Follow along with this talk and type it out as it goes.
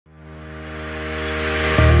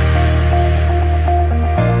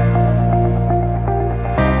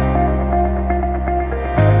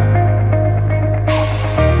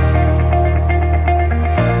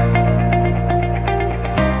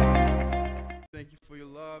thank you for your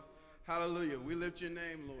love. Hallelujah. We lift your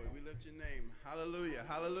name, Lord. We lift your name. Hallelujah.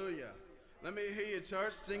 Hallelujah. Let me hear you,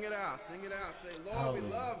 church. Sing it out. Sing it out. Say, Lord, we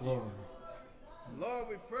love you. Lord,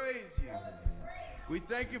 we praise you. We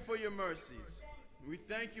thank you for your mercies. We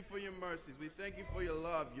thank you for your mercies. We thank you for your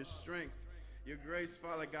love, your strength, your grace,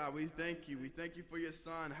 Father God. We thank you. We thank you for your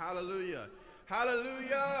Son. Hallelujah.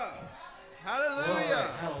 Hallelujah. Hallelujah.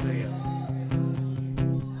 Hallelujah.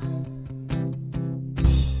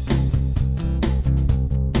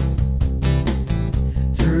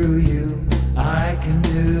 Through you, I can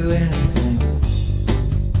do anything.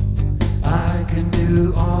 I can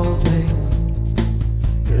do all things,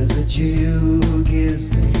 'cause it's you who gives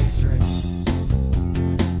me strength.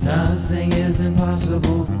 Nothing is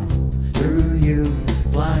impossible. Through you,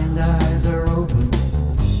 blind eyes are open.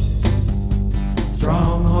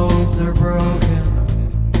 Strongholds are broken.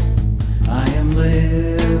 I am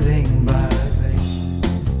living by faith.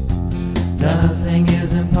 Nothing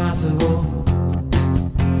is impossible.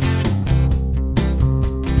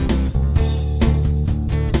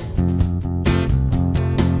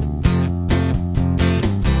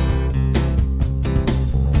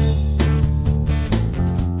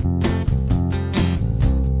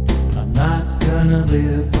 I'm not gonna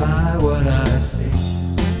live by what I see.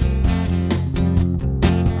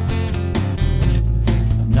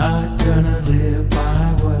 Not gonna live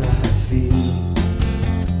by what I feel.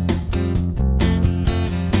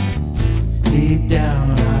 Deep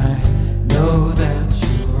down I know that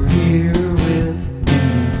you're here with me.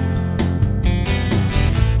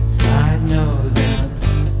 I know that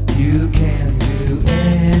you can do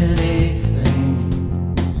anything.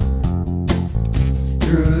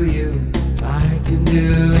 Through you I can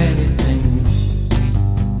do anything.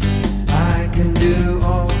 I can do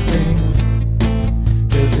all things,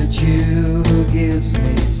 'cause it's you who gives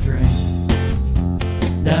me strength.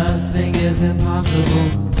 Nothing is impossible.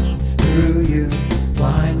 Through you,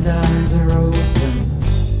 blind eyes are open.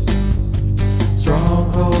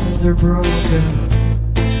 Strongholds are broken.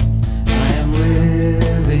 I am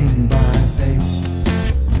living by faith.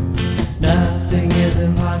 Nothing is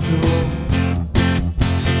impossible.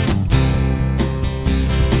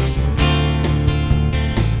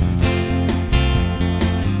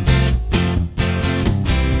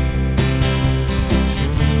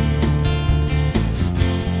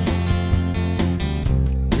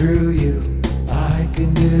 Through you, I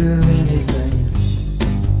can do anything.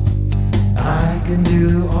 I can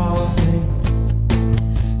do all things,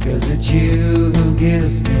 'cause it's you who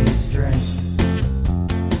gives me strength.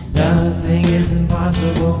 Nothing is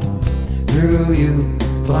impossible. Through you,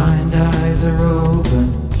 blind eyes are open.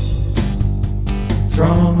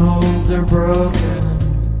 Strongholds are broken.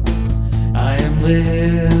 I am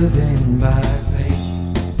living by faith.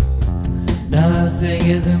 Nothing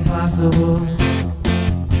is impossible.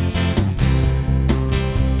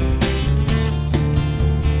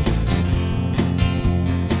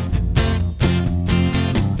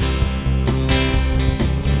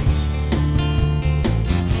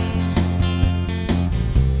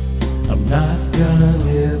 Not gonna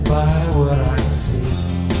live by what I see.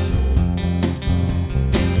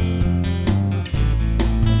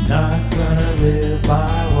 I'm not gonna live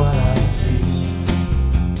by what I feel.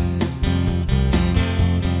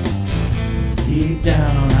 Deep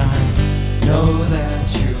down I know that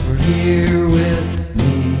you're here with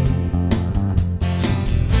me.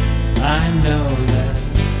 I know that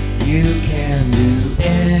you can do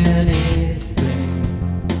anything.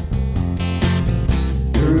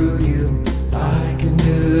 Through you I can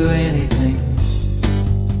do anything.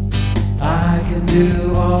 I can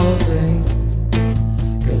do all things,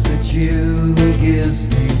 'cause it's you who gives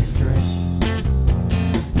me strength.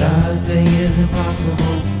 Nothing is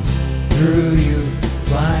impossible. Through you,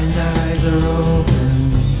 blind eyes are open.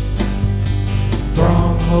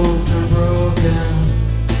 Strongholds are broken.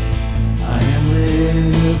 I am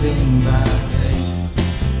living by faith.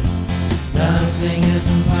 Nothing is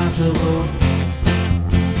impossible.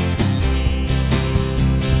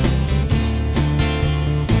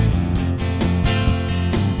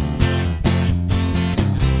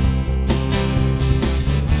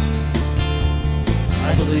 I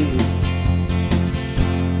believe,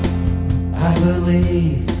 I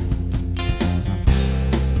believe,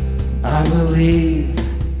 I believe,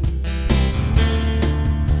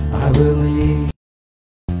 I believe,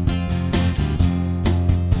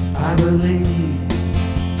 I believe,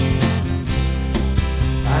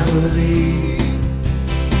 I believe,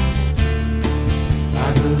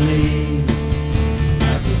 I believe,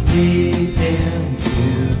 I believe in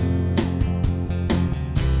you.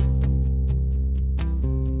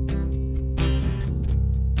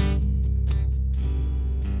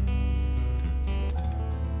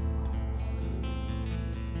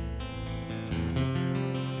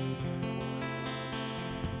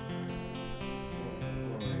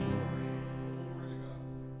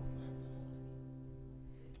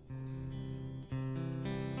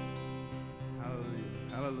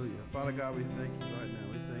 Hallelujah. Father God, we thank you right now.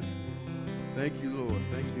 We thank you. Thank you, Lord.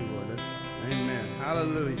 Thank you, Lord. Amen.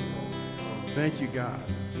 Hallelujah. Thank you, God.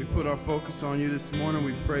 We put our focus on you this morning.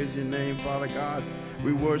 We praise your name, Father God.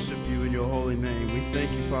 We worship you in your holy name. We thank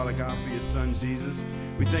you, Father God, for your son, Jesus.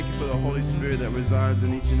 We thank you for the Holy Spirit that resides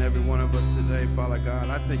in each and every one of us today, Father God.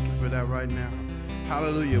 I thank you for that right now.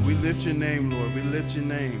 Hallelujah. We lift your name, Lord. We lift your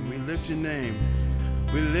name. We lift your name.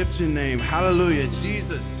 We lift your name. Hallelujah.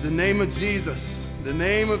 Jesus, the name of Jesus. The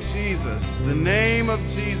name of Jesus. The name of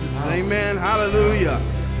Jesus. Amen. Hallelujah.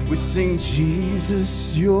 We sing,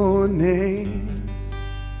 Jesus, your name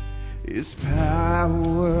is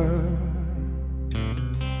power.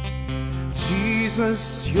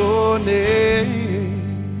 Jesus, your name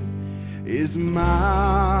is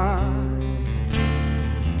mine.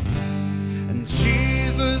 And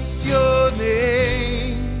Jesus, your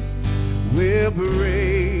name will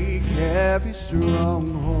break every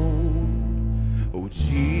stronghold. Oh,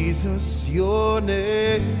 Jesus, your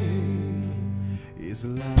name is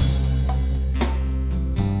life.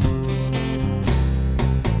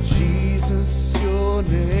 Jesus, your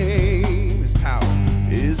name is power.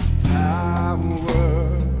 Is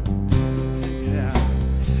power. Yeah.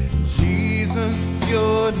 Jesus,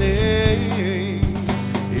 your name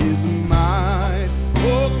is mine.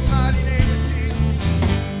 Oh, the mighty name of Jesus.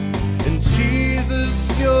 And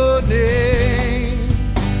Jesus, your name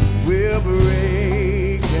will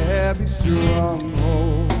break every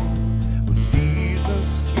stronghold. Oh,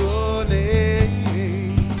 Jesus, your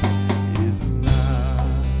name is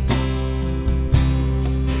life.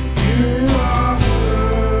 You are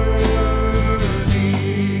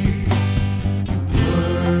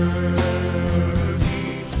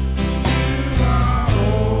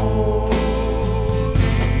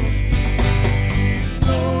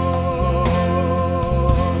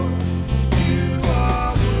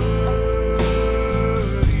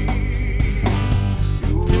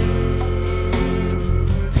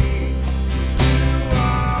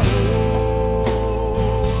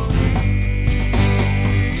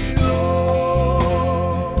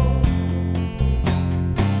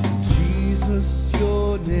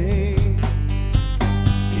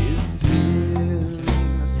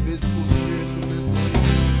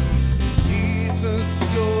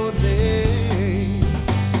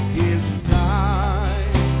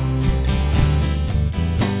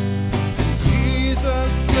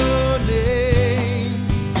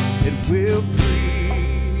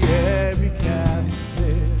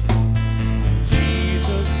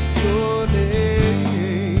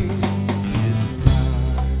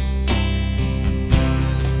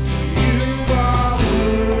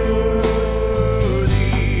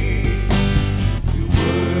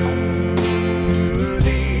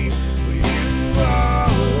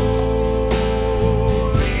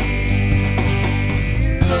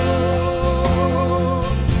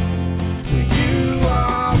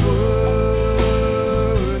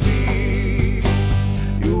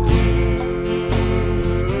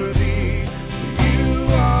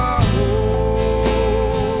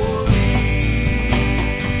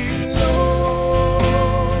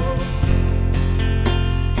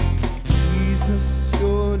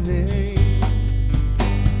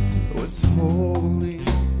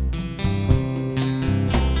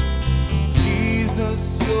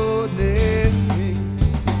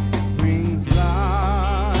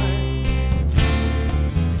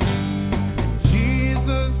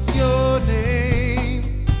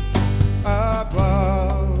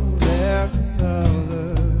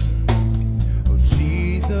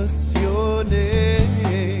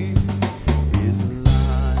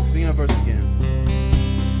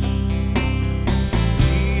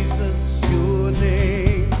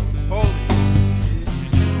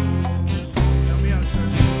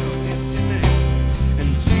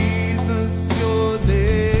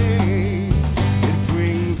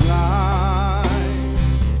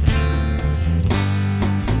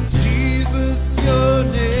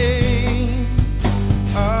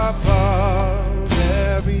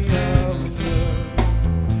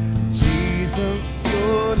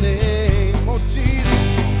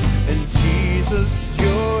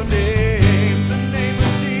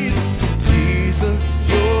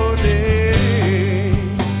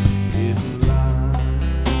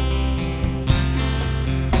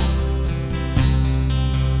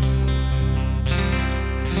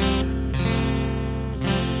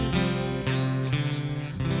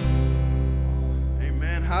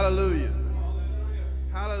Hallelujah.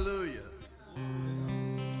 Hallelujah.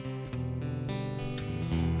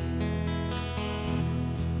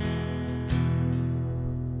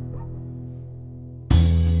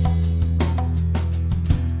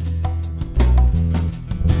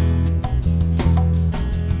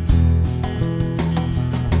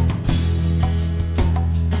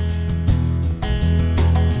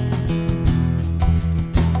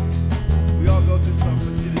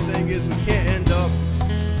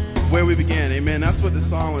 where we began. Amen. That's what the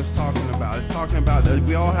song was talking about. It's talking about that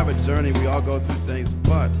we all have a journey. We all go through things,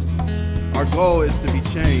 but our goal is to be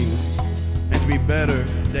changed and to be better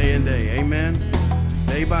day in day. Amen.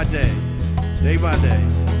 Day by day. Day by day.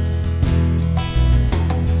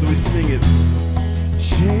 So we sing it.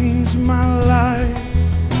 Change my life.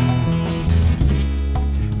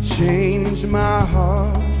 Change my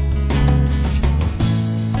heart.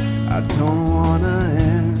 I don't wanna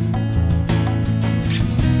end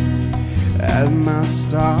at my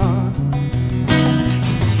start.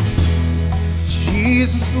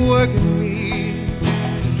 Jesus, work in me.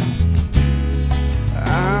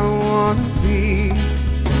 I wanna be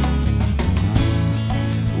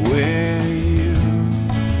where you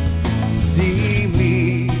see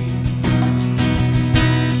me.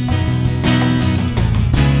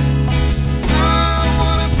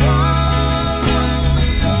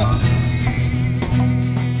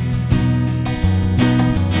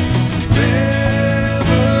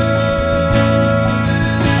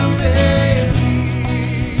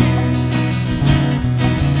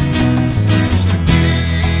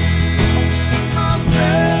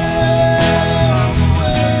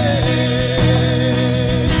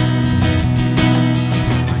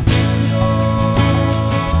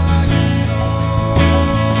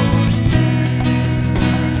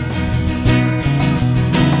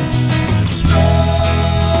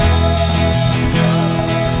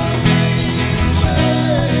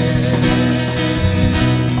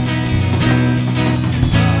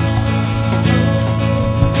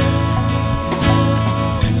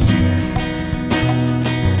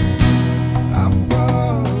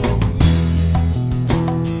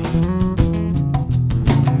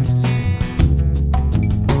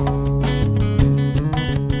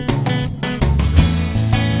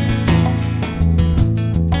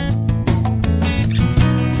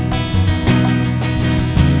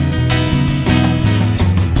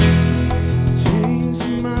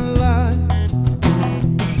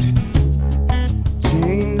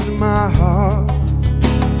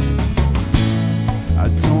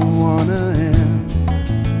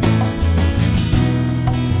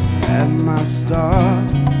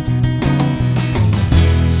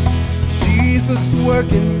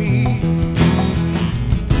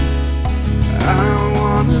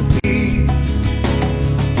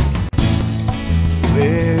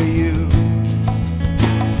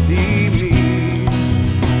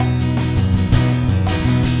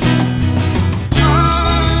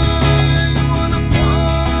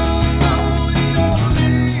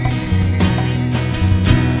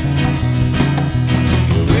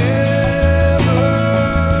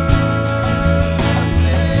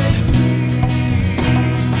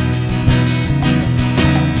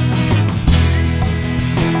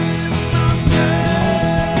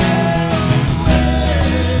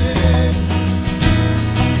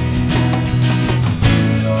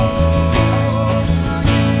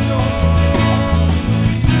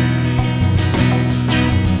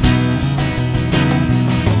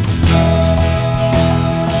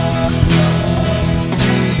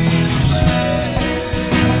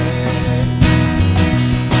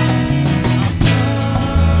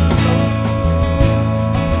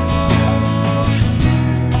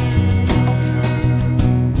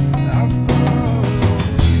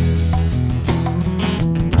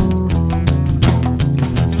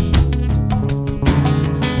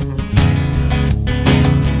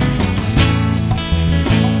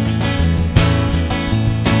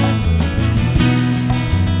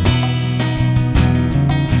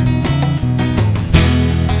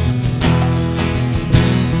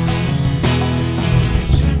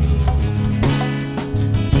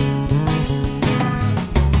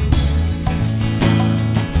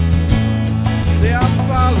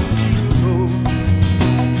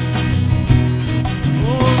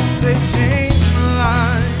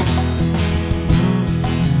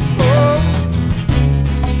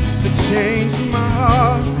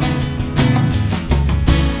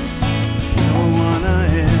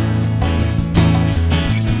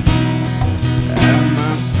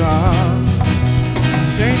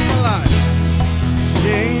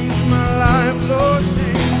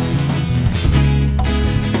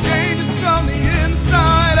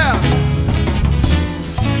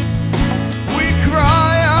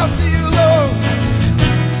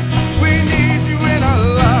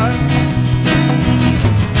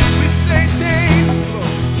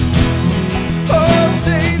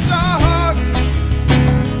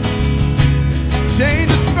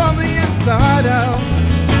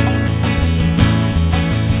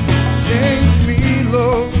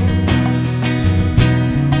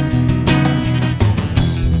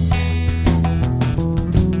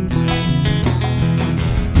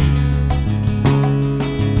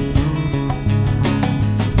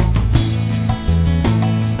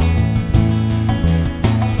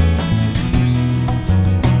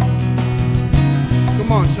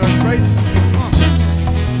 Come on, church, praise Him. Come on.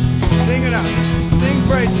 Sing it out. Sing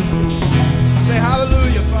praises to Him. Say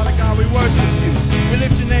hallelujah, Father God, we worship you. We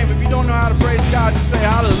lift your name. If you don't know how to praise God, just say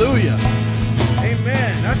hallelujah.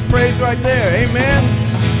 Amen. That's praise right there. Amen.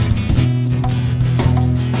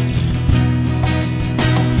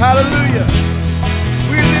 Hallelujah.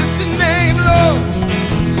 We lift your name, Lord.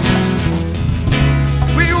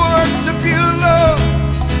 We worship you, Lord.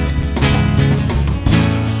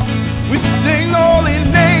 We sing the holy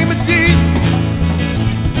name of Jesus.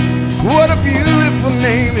 What a beautiful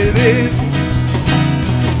name it is.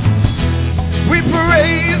 We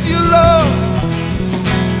praise you, Lord.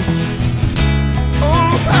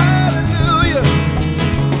 Oh, hallelujah.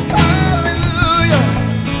 Hallelujah.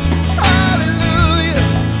 Hallelujah.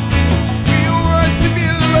 We worship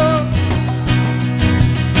you, Lord.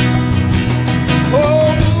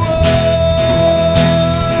 Oh,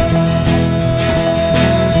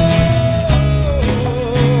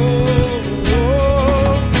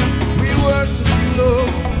 we worship you, Lord.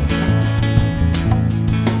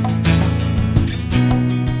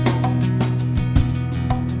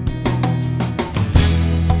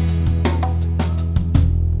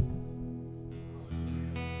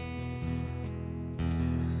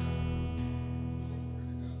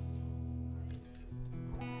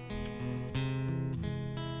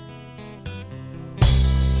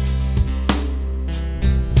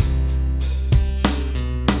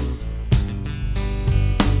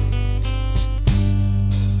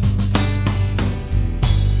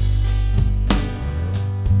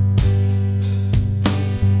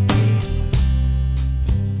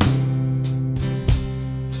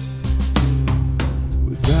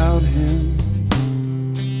 Without him,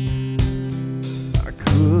 I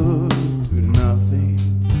could do nothing.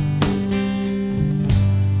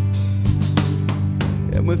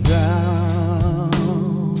 And without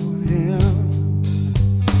him,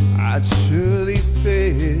 I'd surely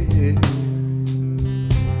fail.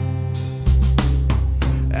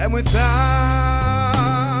 And without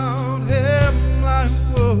him, life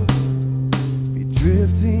would be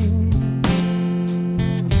drifting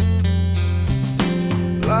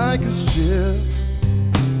like a ship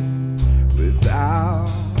without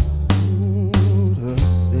a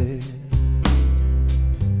sail.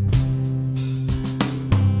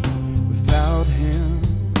 Without him,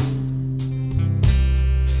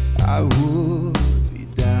 I would be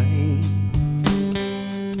dying.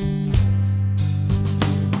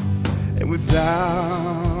 And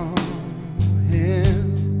without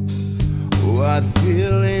him, oh, I'd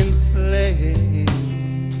feel enslaved.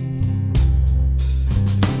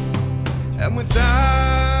 And without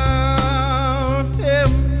him,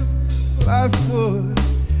 life would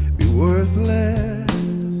be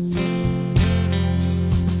worthless.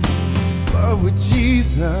 But with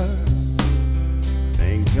Jesus,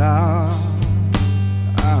 thank God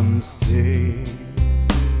I'm saved.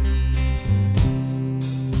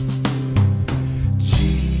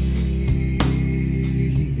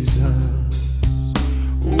 Jesus,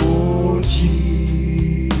 oh Jesus.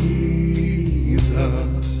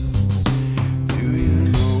 Do you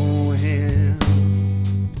know him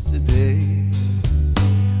today?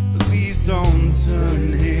 Please don't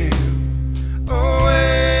turn him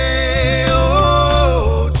away.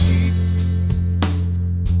 Oh, Jesus.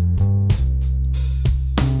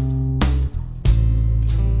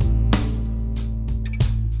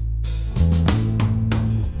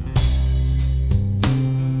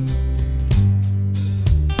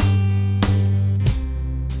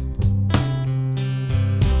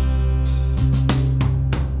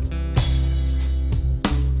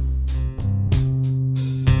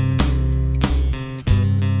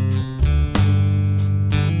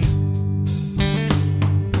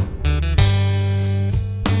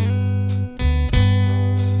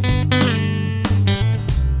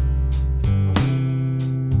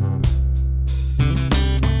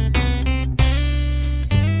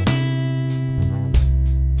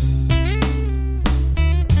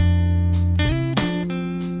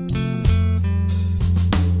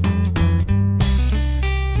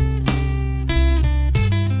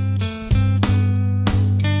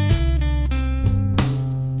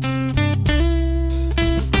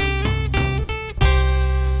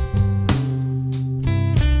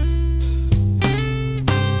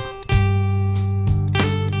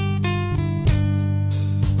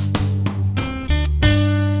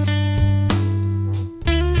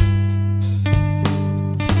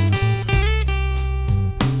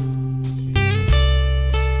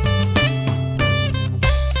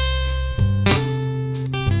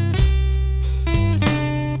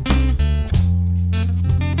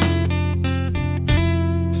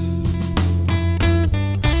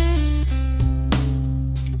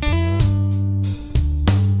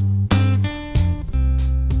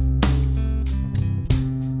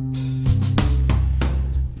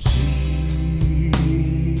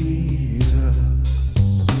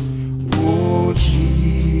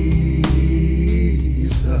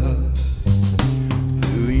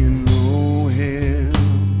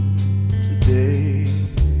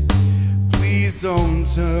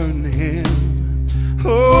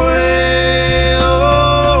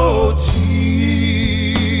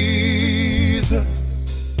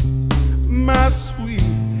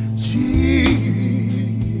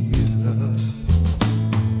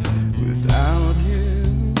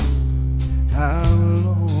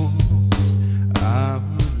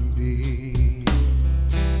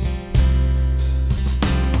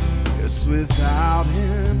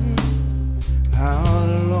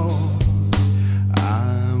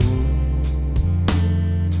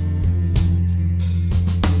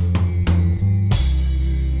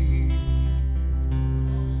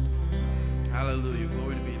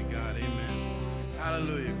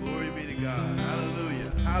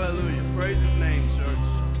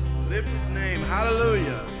 Lift his name.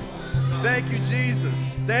 Hallelujah. Thank you, Jesus.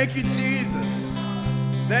 Thank you, Jesus.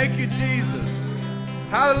 Thank you, Jesus.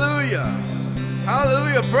 Hallelujah.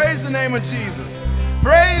 Hallelujah. Praise the name of Jesus.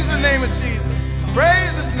 Praise the name of Jesus.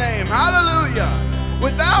 Praise his name. Hallelujah.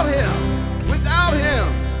 Without him.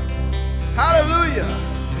 Hallelujah.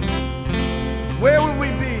 Where would we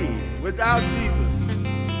be without Jesus?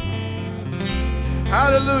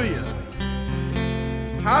 Hallelujah.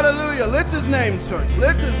 Hallelujah. Lift his name, church.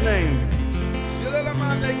 Lift his name.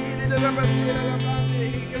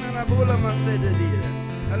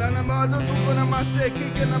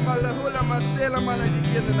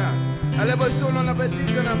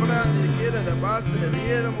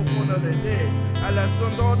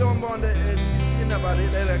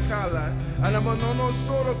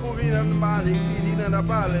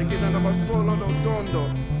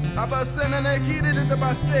 Abasena na kiri de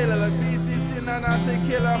basela la biti sina na te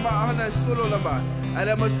kila ba ana solo la ba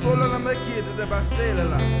ala ma solo la ma kiri de basela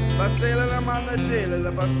la mana tela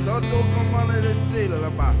la basoto como la de sela la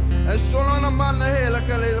ba e solo na mana hela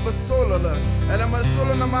kale la basolo la ala ma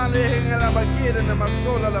solo na mana henga la ba kiri na ma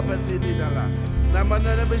solo la patiti da la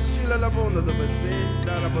mana la bashila la bonda de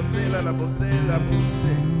basela la basela la basela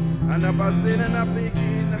buse ana basena na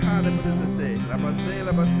peki na hada de se la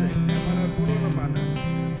basela mana corona mana.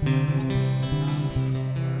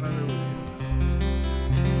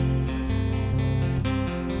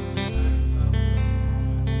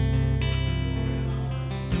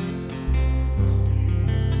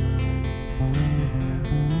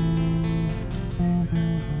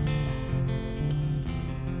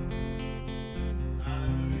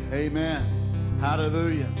 Amen.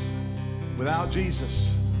 Hallelujah. Without Jesus.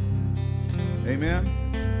 Amen.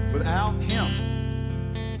 Without him,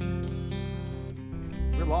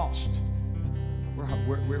 we're lost.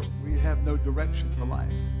 We have no direction for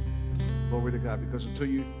life. Glory to God. Because until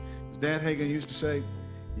you, as Dad Hagin used to say,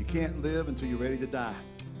 you can't live until you're ready to die.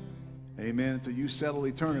 Amen. Until you settle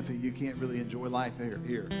eternity, you can't really enjoy life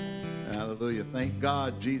here. Hallelujah. Thank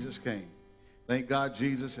God Jesus came. Thank God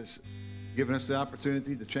Jesus has given us the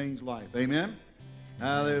opportunity to change life. Amen.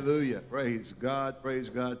 Hallelujah. Praise God. Praise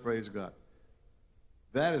God. Praise God.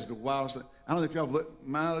 That is the wildest thing. I don't know if y'all look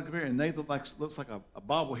up here, and Nathan looks like a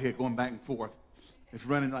bobblehead going back and forth. It's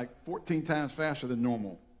running like 14 times faster than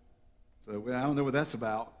normal. So I don't know what that's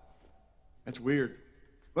about. That's weird.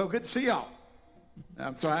 Well, good to see y'all.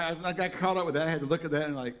 I'm sorry, I got caught up with that. I had to look at that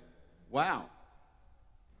and like, wow.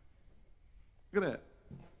 Look at that.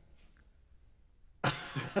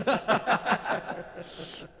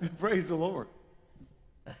 Praise the Lord.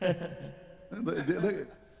 Look, It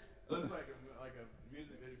looks like a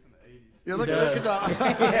music video from the 80s. Yeah, look at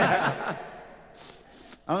that. Yeah.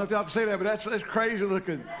 I don't know if y'all can say that, but that's crazy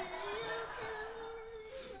looking.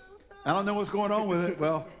 I don't know what's going on with it.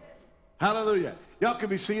 Well, hallelujah. Y'all can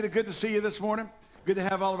be seated. Good to see you this morning. Good to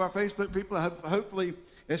have all of our Facebook people. Hopefully,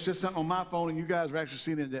 it's just something on my phone, and you guys are actually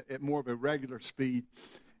seeing it at more of a regular speed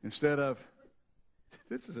instead of,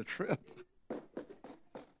 this is a trip.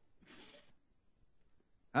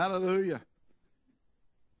 Hallelujah.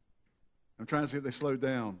 I'm trying to see if they slow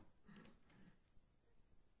down.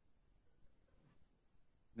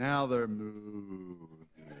 Now they're moving.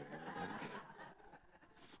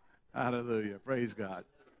 Hallelujah. Praise God.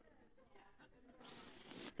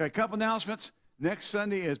 Okay, a couple announcements. Next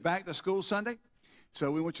Sunday is Back to School Sunday.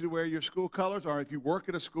 So we want you to wear your school colors, or if you work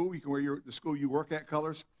at a school, you can wear the school you work at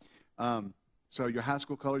colors. So your high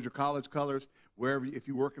school colors, your college colors, wherever, if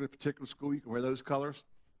you work at a particular school, you can wear those colors.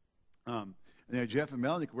 And then Jeff and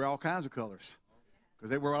Melanie can wear all kinds of colors because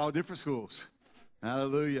they wear all different schools.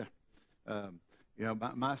 Hallelujah. You know,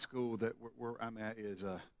 my school that where I'm at is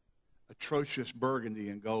atrocious burgundy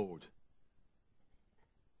and gold.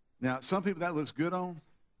 Now, some people that looks good on,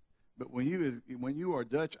 but when you are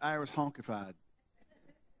Dutch Irish honkified,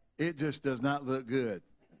 it just does not look good.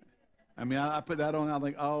 I mean, I put that on, I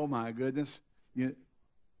think, oh my goodness. No,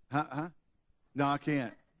 I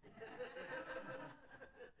can't.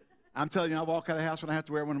 I'm telling you, I walk out of the house when I have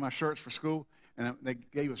to wear one of my shirts for school, and they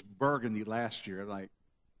gave us burgundy last year, like,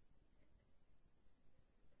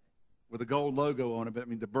 with a gold logo on it, but I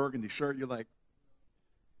mean, the burgundy shirt, you're like,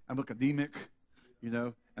 I look anemic, you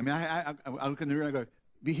know. I mean, I look in the mirror and I go,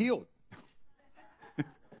 be healed.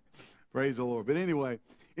 Praise the Lord. But anyway,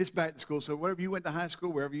 it's back to school. So wherever you went to high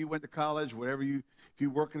school, wherever you went to college, if you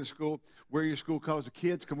work in a school, wear your school colors. The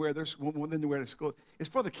kids can wear want them to wear their school. It's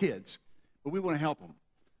for the kids, but we want to help them.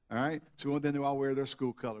 All right? So we want them to all wear their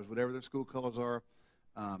school colors, whatever their school colors are.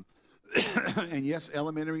 And yes,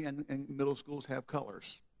 elementary and middle schools have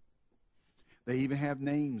colors. They even have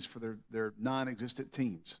names for their non-existent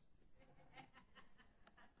teams.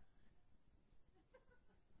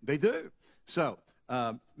 They do. So,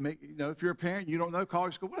 if you're a parent, you don't know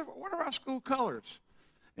college school, what are our school colors?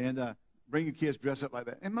 And bring your kids dressed up like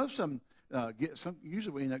that. And most of them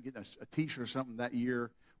usually we end up getting a T-shirt or something that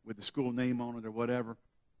year with the school name on it or whatever.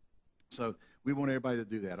 So we want everybody to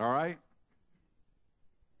do that, all right?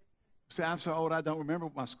 Say, I'm so old I don't remember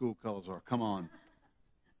what my school colors are. Come on.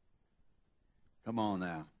 Come on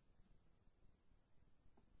now.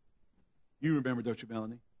 You remember, don't you,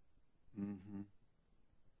 Melanie? Mm-hmm.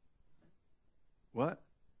 What?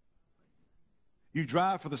 You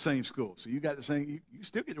drive for the same school, so you got the same. You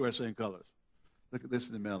still get to wear the same colors. Look at this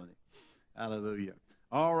in the Melanie. Hallelujah.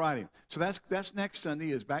 All righty. So that's next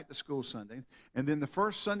Sunday is back to school Sunday, and then the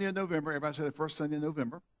first Sunday of November. Everybody say the first Sunday of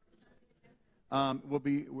November. Will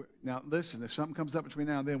be now. Listen, if something comes up between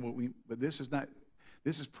now and then, but this is not.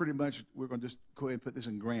 This is pretty much. We're going to just go ahead and put this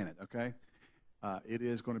in granite. Okay. It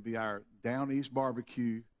is going to be our Down East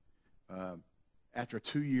barbecue after a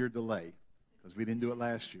 2-year delay because we didn't do it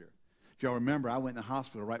last year. If y'all remember, I went in the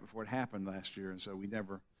hospital right before it happened last year, and so we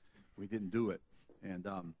didn't do it. And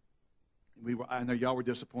I know y'all were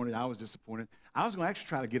disappointed. I was disappointed. I was going to actually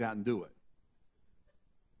try to get out and do it.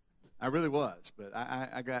 I really was, but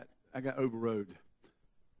I got overrode.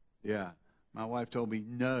 Yeah, my wife told me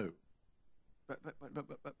no. But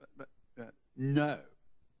no.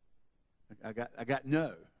 I got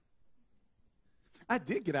no. I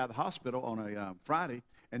did get out of the hospital on a Friday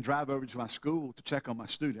and drive over to my school to check on my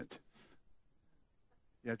student.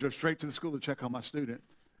 Yeah, drove straight to the school to check on my student.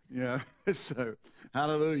 Yeah, so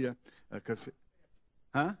hallelujah. That's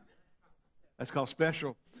called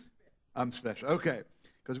special. I'm special. Okay,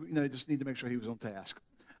 because we just need to make sure he was on task.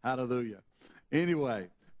 Hallelujah. Anyway,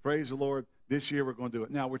 praise the Lord. This year we're going to do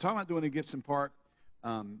it. Now, we're talking about doing it in Gibson Park.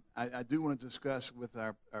 I do want to discuss with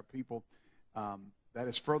our people that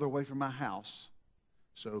is further away from my house.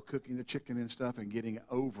 So cooking the chicken and stuff and getting it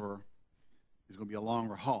over is going to be a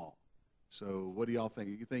longer haul. So what do y'all think?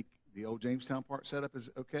 You think the old Jamestown Park setup is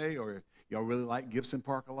okay, or y'all really like Gibson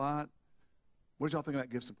Park a lot? What did y'all think about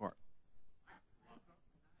Gibson Park?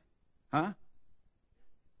 Huh?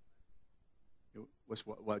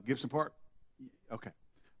 What Gibson Park? Okay.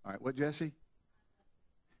 All right. What, Jesse?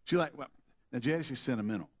 She like, well, now Jesse's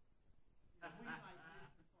sentimental.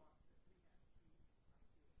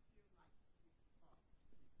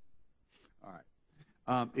 All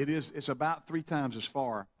right. It's about 3 times as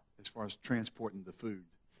far as transporting the food.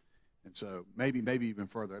 And so maybe even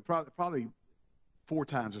further. Probably 4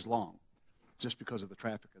 times as long, just because of the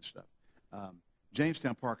traffic and stuff.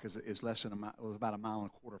 Jamestown Park is less than about 1.25 miles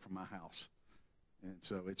from my house. And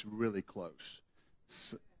so it's really close.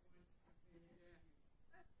 So,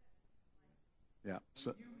 yeah.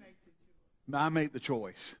 So I make the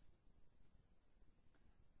choice.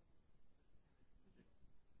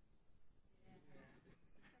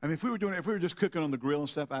 I mean, if we were just cooking on the grill and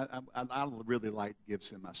stuff, I really liked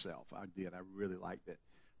Gibson myself. I did. I really liked it,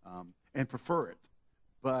 and prefer it.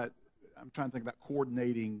 But I'm trying to think about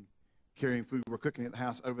coordinating, carrying food. We're cooking at the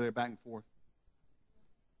house over there, back and forth.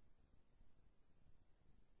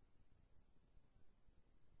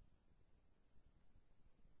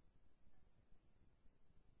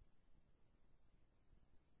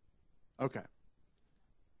 Okay.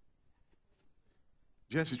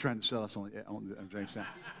 Jesse's trying to sell us on Jamestown.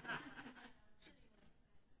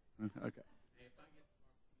 Okay.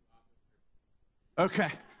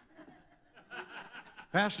 Okay.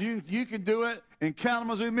 Pastor, you can do it in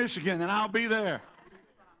Kalamazoo, Michigan, and I'll be there.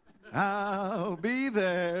 I'll be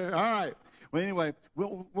there. All right. Well, anyway,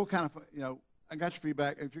 we'll kind of, I got your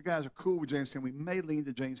feedback. If you guys are cool with Jamestown, we may lean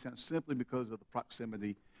to Jamestown simply because of the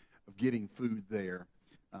proximity of getting food there.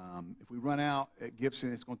 If we run out at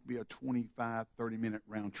Gibson, it's going to be a 25, 30-minute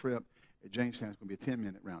round trip. At Jamestown, it's going to be a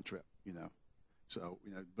 10-minute round trip, So,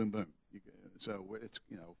 boom, boom. So it's,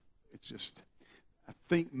 it's just, I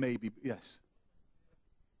think maybe, yes.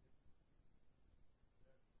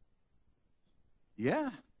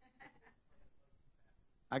 Yeah.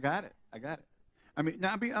 I got it. I mean,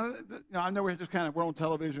 I know we're on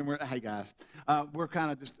television. Hey, guys, we're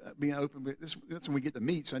kind of just being open. But that's when we get to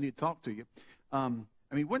meet, so I need to talk to you.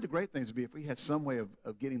 I mean, one of the great things would be if we had some way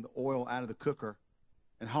of getting the oil out of the cooker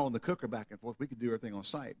and hauling the cooker back and forth. We could do everything on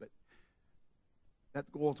site, but that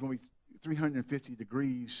oil is going to be 350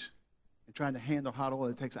 degrees, and trying to handle hot oil,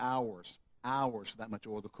 it takes hours for that much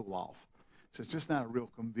oil to cool off. So it's just not a real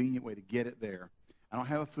convenient way to get it there. I don't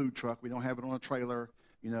have a food truck. We don't have it on a trailer,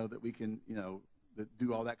 that we can, that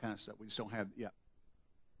do all that kind of stuff. We just don't have, yeah.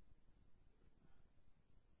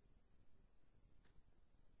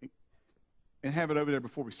 And have it over there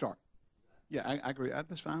before we start. Yeah, I agree.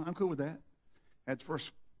 That's fine. I'm cool with that. Had the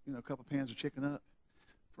first, couple pans of chicken up.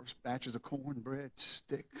 First batches of cornbread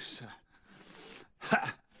sticks.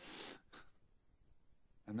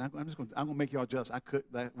 And I'm gonna make y'all jealous. I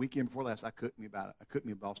cooked that weekend before last. I cooked me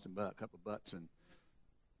a Boston butt, a couple of butts, and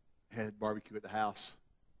had barbecue at the house.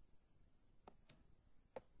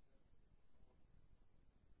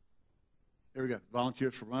 There we go.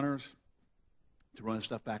 Volunteers for runners to run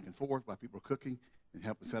stuff back and forth while people are cooking and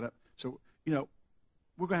help us set up. So,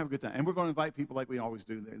 we're going to have a good time. And we're going to invite people like we always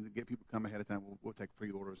do and get people come ahead of time. We'll take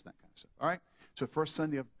pre-orders and that kind of stuff. All right? So first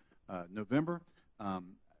Sunday of November,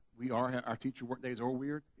 our teacher work days are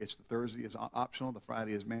weird. It's the Thursday is optional. The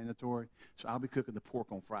Friday is mandatory. So I'll be cooking the pork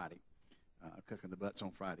on Friday, cooking the butts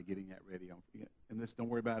on Friday, getting that ready. And this, don't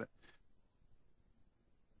worry about it.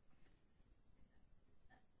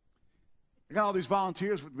 I got all these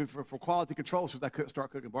volunteers for quality control since I couldn't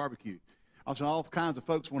start cooking barbecue. Also, all kinds of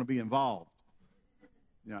folks want to be involved.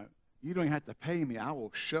 You don't even have to pay me. I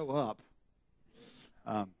will show up.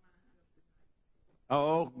 The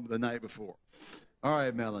night before. All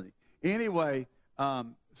right, Melanie. Anyway,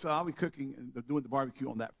 so I'll be cooking and doing the barbecue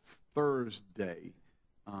on that Thursday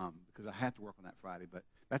because I have to work on that Friday. But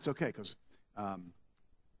that's okay because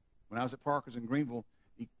when I was at Parker's in Greenville,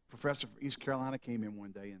 a professor from East Carolina came in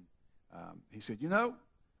one day and he said,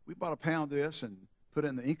 we bought a pound of this and put it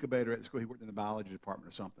in the incubator at the school. He worked in the biology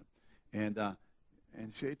department or something. And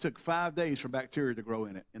he said it took 5 days for bacteria to grow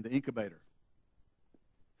in it, in the incubator.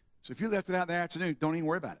 So if you left it out in the afternoon, don't even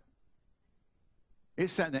worry about it. It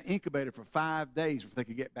sat in the incubator for 5 days before they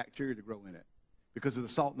could get bacteria to grow in it because of the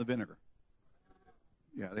salt and the vinegar.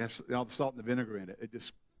 Yeah, they have all the salt and the vinegar in it. It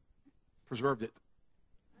just preserved it.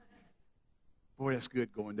 Boy, that's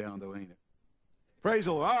good going down, though, ain't it? Praise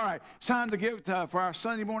the Lord. All right, it's time to give for our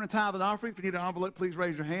Sunday morning tithe and offering. If you need an envelope, please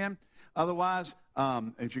raise your hand. Otherwise,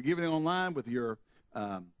 if you're giving online with your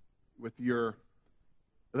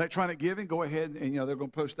electronic giving, go ahead and they're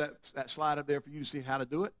going to post that slide up there for you to see how to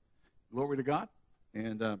do it. Glory to God.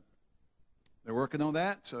 And they're working on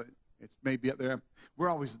that, so it may be up there.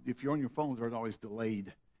 If you're on your phones, there's always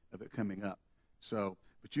delayed of it coming up. So,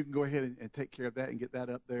 but you can go ahead and take care of that and get that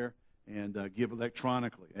up there and give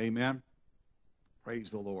electronically. Amen.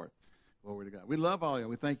 Praise the Lord. Glory to God. We love all of you.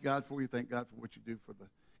 We thank God for you. Thank God for what you do for the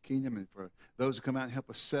kingdom and for those who come out and help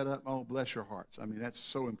us set up. Oh, bless your hearts. I mean, that's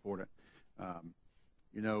so important.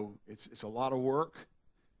 It's a lot of work.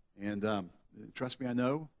 And trust me, I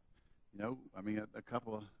know. A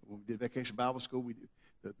couple of, when we did Vacation Bible School,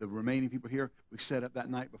 the remaining people here, we set up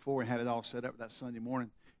that night before and had it all set up that Sunday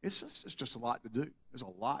morning. It's just a lot to do. There's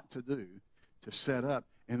a lot to do to set up.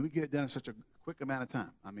 And we get it done in such a quick amount of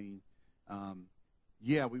time. I mean,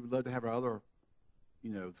 we would love to have our other,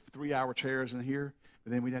 3-hour chairs in here,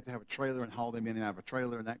 but then we'd have to have a trailer and haul them in and out of a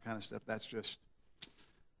trailer and that kind of stuff. That's just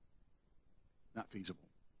not feasible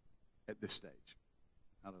at this stage.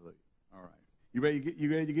 Hallelujah. All right. You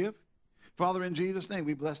ready to give? Father, in Jesus' name,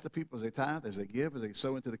 we bless the people as they tithe, as they give, as they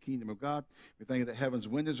sow into the kingdom of God. We thank you that heaven's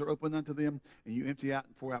windows are open unto them, and you empty out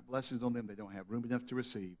and pour out blessings on them they don't have room enough to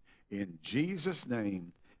receive. In Jesus'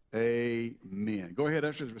 name, amen. Go ahead,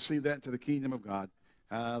 ushers, receive that into the kingdom of God.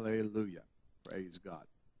 Hallelujah. Praise God.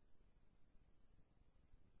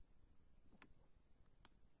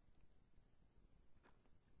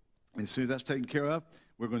 And as soon as that's taken care of,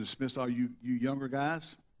 we're going to dismiss all you younger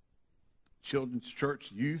guys, children's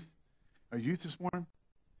church, youth. Are youth this morning?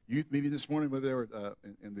 Youth meeting this morning, whether they were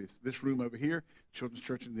in this room over here, children's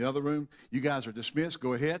church in the other room. You guys are dismissed.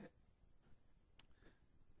 Go ahead.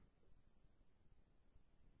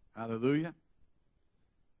 Hallelujah.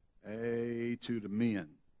 A to the men.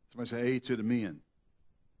 Somebody say A to the men.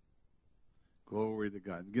 Glory to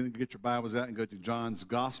God. Get your Bibles out and go to John's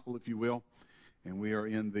Gospel, if you will. And we are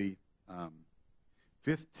in the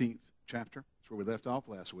 15th chapter. That's where we left off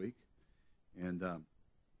last week. And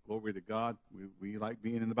glory to God. We like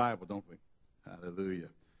being in the Bible, don't we? Hallelujah.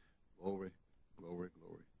 Glory, glory,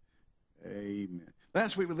 glory. Amen.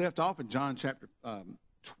 Last week we left off in John chapter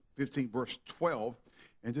 15, verse 12.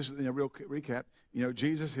 And just in a real recap,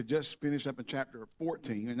 Jesus had just finished up in chapter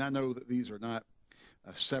 14. And I know that these are not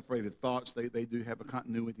separated thoughts. They do have a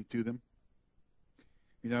continuity to them.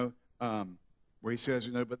 Where he says,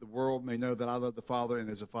 but the world may know that I love the Father, and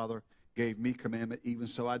as the Father gave me commandment, even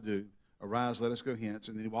so I do. Arise, let us go hence.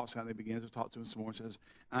 And then he walks out and he begins to talk to him some more and says,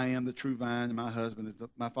 I am the true vine, and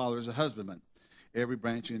my Father is a husbandman. Every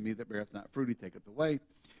branch in me that beareth not fruit, he taketh away.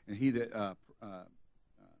 And he that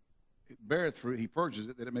beareth fruit, he purges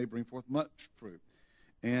it, that it may bring forth much fruit.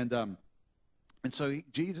 And so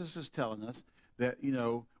Jesus is telling us that,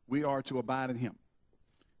 we are to abide in him.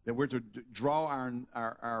 That we're to draw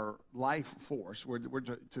our life force. We're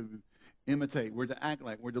to imitate. We're to act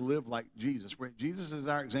like. We're to live like Jesus. Jesus is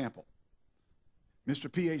our example. Mr.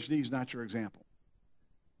 PhD is not your example.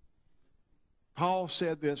 Paul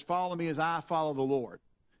said this, follow me as I follow the Lord.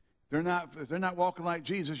 If they're not walking like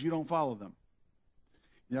Jesus, you don't follow them.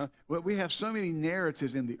 You know, well, we have so many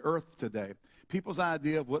narratives in the earth today. People's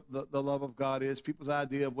idea of what the love of God is, people's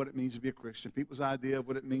idea of what it means to be a Christian, people's idea of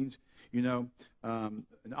what it means, you know,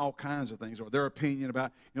 and all kinds of things, or their opinion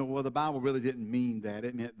about, you know, well, the Bible really didn't mean that.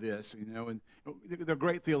 It meant this, you know, and they're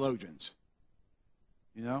great theologians.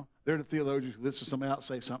 You know, they're the theologians who listen to somebody else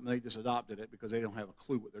say something, they just adopted it because they don't have a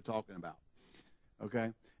clue what they're talking about.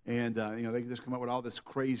 Okay? And, you know, they just come up with all this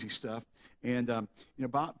crazy stuff. And, you know,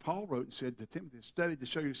 Paul wrote and said to Timothy, study to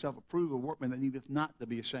show yourself approved, a workman that needeth not to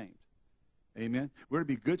be ashamed. Amen? We're to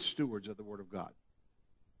be good stewards of the Word of God.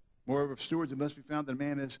 Moreover, stewards, it must be found that a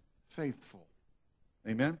man is faithful.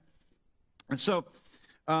 Amen? And so,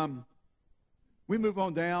 we move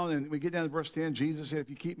on down, and we get down to verse 10. Jesus said, if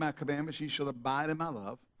you keep my commandments, ye shall abide in my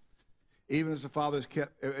love, even as the Father has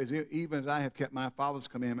kept, even as I have kept my Father's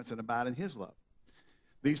commandments and abide in his love.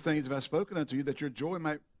 These things have I spoken unto you,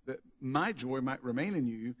 that my joy might remain in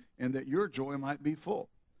you, and that your joy might be full.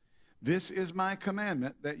 This is my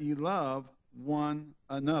commandment, that ye love one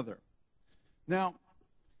another. Now,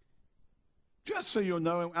 just so you'll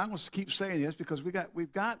know, I'm going to keep saying this because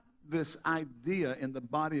we've got this idea in the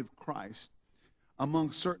body of Christ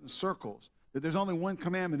among certain circles that there's only one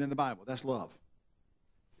commandment in the Bible. That's love.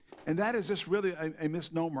 And that is just really a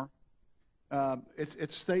misnomer. It's a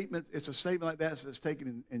statement like that that's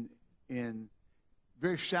taken in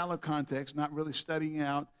very shallow context, not really studying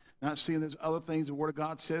out, not seeing there's other things the Word of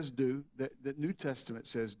God says do, that New Testament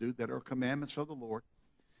says do, that are commandments of the Lord.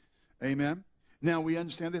 Amen. Now, we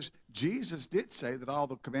understand this. Jesus did say that all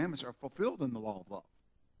the commandments are fulfilled in the law of love.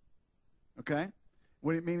 Okay?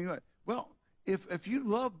 What do you mean? Well, if you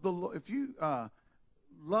love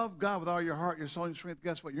love God with all your heart, your soul, and your strength,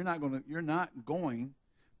 guess what? You're not going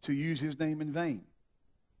to use his name in vain.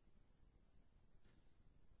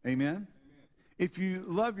 Amen? If you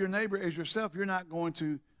love your neighbor as yourself, you're not going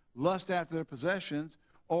to lust after their possessions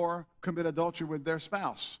or commit adultery with their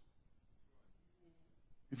spouse.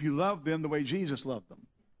 If you love them the way Jesus loved them.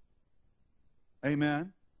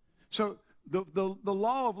 Amen? So the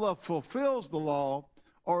law of love fulfills the law,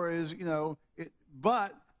 or is, you know,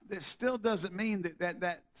 but it still doesn't mean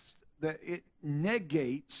that it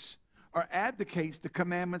negates or abdicates the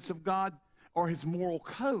commandments of God or his moral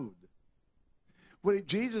code. What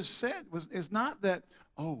Jesus said is not that,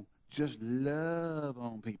 oh, just love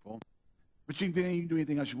on people, but you can do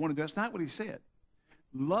anything else you want to do. That's not what he said.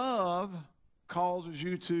 Love causes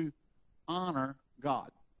you to honor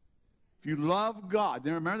God. If you love God,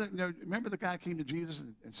 then remember the guy came to Jesus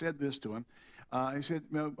and said this to him. He said,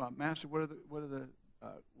 Master, what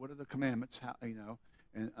are the commandments? How, you know,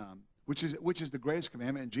 and which is the greatest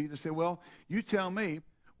commandment? And Jesus said, well, you tell me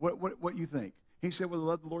what you think. He said, well,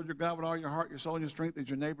 love the Lord your God with all your heart, your soul, and your strength, as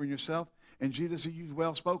your neighbor and yourself. And Jesus said, you've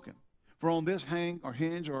well spoken. For on this hinge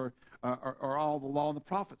or all the law and the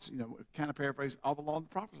prophets. You know, kind of paraphrase, all the law and the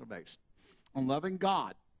prophets are based on loving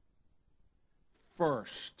God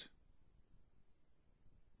first.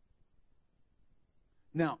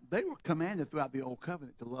 Now, they were commanded throughout the Old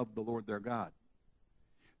Covenant to love the Lord their God.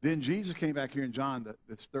 Then Jesus came back here in John,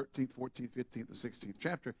 the 13th, 14th, 15th, and 16th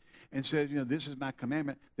chapter, and says, you know, this is my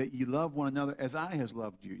commandment, that you love one another as I has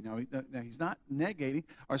loved you. Now, he's not negating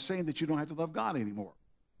or saying that you don't have to love God anymore.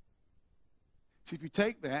 See, if you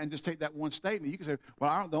take that and just take that one statement, you can say,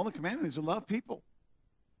 well, the only commandment is to love people.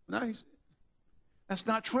 No, that's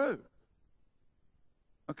not true.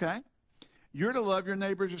 Okay? You're to love your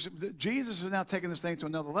neighbors. Jesus is now taking this thing to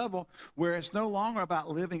another level where it's no longer about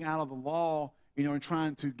living out of the law, you know, and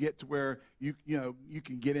trying to get to where you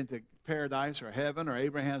can get into paradise or heaven or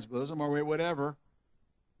Abraham's bosom or whatever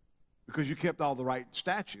because you kept all the right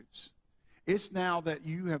statutes. It's now that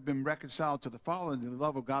you have been reconciled to the Father and the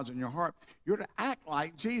love of God's in your heart. You're to act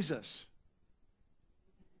like Jesus.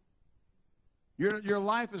 Your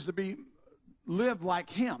life is to be lived like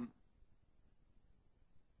him.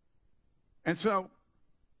 And so,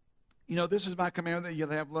 you know, this is my command, that you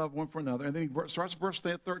have love one for another. And then he starts verse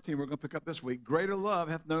 13. We're going to pick up this week. Greater love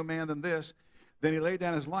hath no man than this, than he laid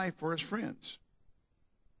down his life for his friends.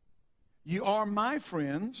 You are my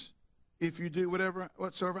friends if you do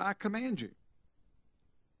whatsoever I command you.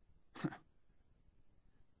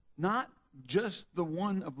 Not just the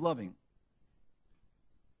one of loving.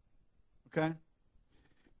 Okay?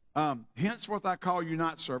 Henceforth I call you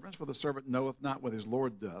not servants, for the servant knoweth not what his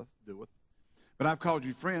Lord doeth. But I've called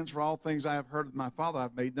you friends, for all things I have heard of my Father I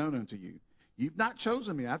have made known unto you. You've not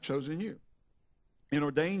chosen me, I've chosen you, and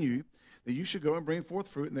ordained you that you should go and bring forth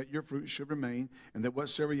fruit, and that your fruit should remain, and that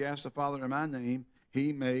whatsoever you ask the Father in my name,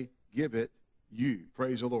 he may give it you.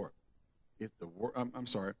 Praise the Lord.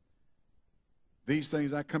 These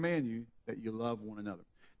things I command you, that you love one another.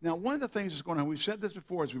 Now, one of the things that's going on, we've said this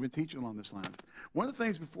before as we've been teaching along this line. One of the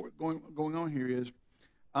things going on here is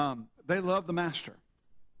they love the Master.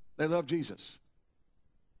 They love Jesus.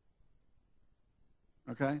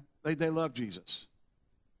 Okay? They love Jesus.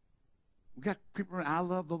 We got people saying, I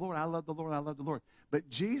love the Lord, I love the Lord, I love the Lord. But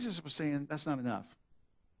Jesus was saying that's not enough.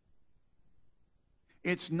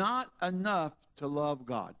 It's not enough to love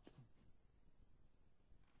God.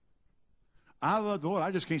 I love the Lord.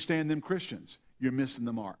 I just can't stand them Christians. You're missing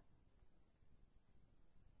the mark.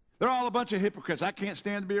 They're all a bunch of hypocrites. I can't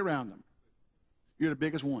stand to be around them. You're the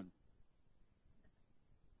biggest one.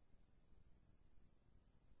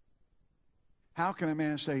 How can a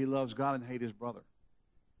man say he loves God and hate his brother?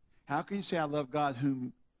 How can you say I love God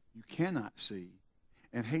whom you cannot see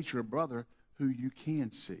and hate your brother who you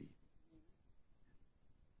can see?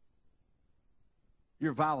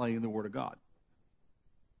 You're violating the Word of God.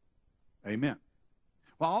 Amen.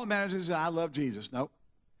 Well, all that matters is that I love Jesus. Nope.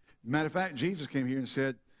 Matter of fact, Jesus came here and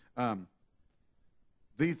said,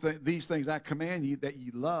 these things I command you, that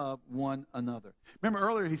you love one another. Remember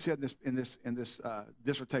earlier he said in this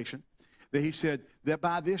dissertation that he said that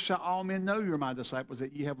by this shall all men know you are my disciples,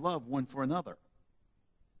 that ye have love one for another.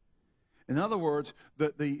 In other words,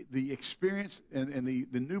 the experience and the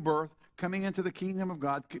new birth, coming into the kingdom of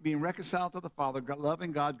God, being reconciled to the Father, God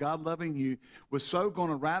loving God, God loving you, was so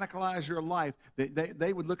going to radicalize your life that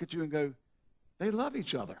they would look at you and go, they love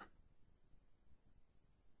each other.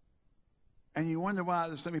 And you wonder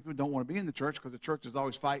why so many people don't want to be in the church, because the church is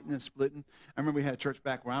always fighting and splitting. I remember we had a church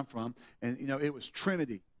back where I'm from, and it was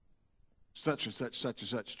Trinity, such and such, such and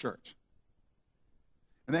such church.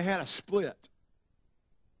 And they had a split.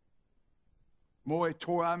 Boy,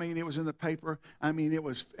 it was in the paper.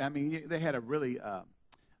 They had a really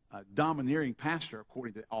domineering pastor,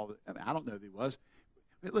 according to all the, I don't know who he was.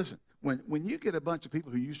 But listen, when you get a bunch of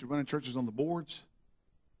people who used to run churches on the boards,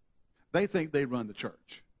 they think they run the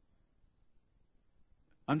church.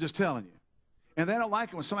 I'm just telling you. And they don't like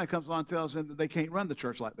it when somebody comes along and tells them that they can't run the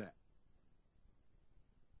church like that.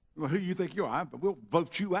 Well, who do you think you are? We'll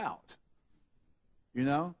vote you out.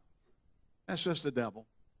 That's just the devil.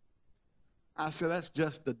 I said, that's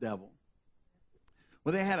just the devil.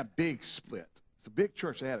 Well, they had a big split. It's a big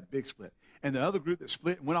church. They had a big split. And the other group that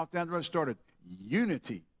split and went off down the road started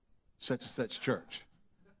Unity, such and such church.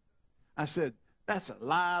 I said, that's a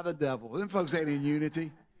lie of the devil. Them folks ain't in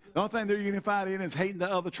unity. The only thing they're unified in is hating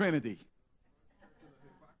the other Trinity.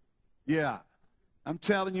 Yeah. I'm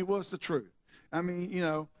telling you what's the truth. And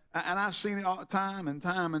I've seen it all the time and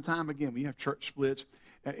time and time again. When you have church splits,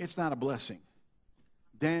 it's not a blessing.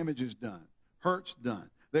 Damage is done. Hurt's done.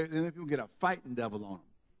 Then people get a fighting devil on them.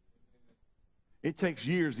 It takes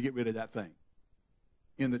years to get rid of that thing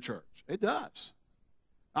in the church. It does.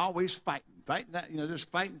 Always fighting that,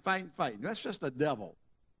 just fighting. That's just the devil.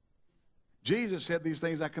 Jesus said these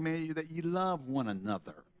things I command you, that you love one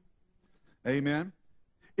another. Amen.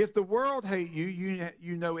 If the world hate you,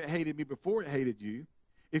 you know it hated me before it hated you.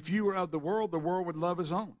 If you were of the world would love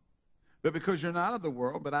his own. But because you're not of the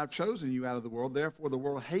world, but I've chosen you out of the world, therefore the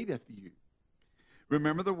world hateth you.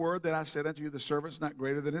 Remember the word that I said unto you, the servant's not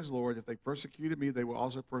greater than his Lord. If they persecuted me, they will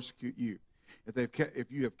also persecute you. If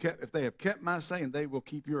they have kept my saying, they will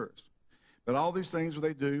keep yours. But all these things will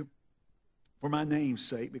they do for my name's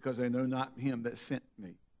sake, because they know not him that sent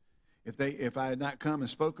me. If I had not come and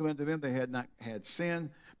spoken unto them, they had not had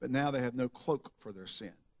sin, but now they have no cloak for their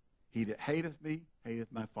sin. He that hateth me, hateth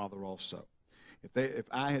my Father also. If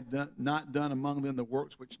I had not done among them the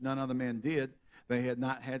works which none other man did, they had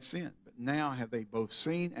not had sin. But now have they both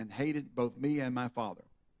seen and hated both me and my Father.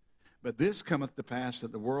 But this cometh to pass,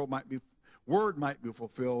 that the word might be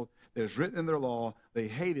fulfilled, that is written in their law, they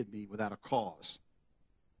hated me without a cause.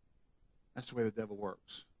 That's the way the devil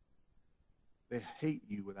works. They hate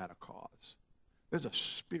you without a cause. There's a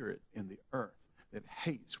spirit in the earth that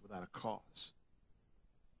hates without a cause.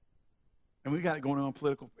 And we got it going on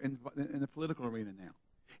in the political arena now.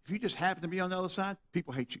 If you just happen to be on the other side,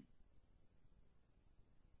 people hate you.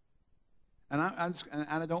 And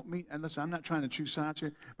I don't mean, and listen, I'm not trying to choose sides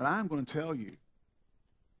here, but I'm going to tell you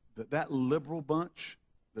that liberal bunch,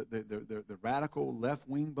 the radical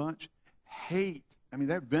left-wing bunch, hate.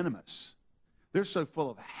 They're venomous. They're so full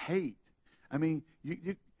of hate. If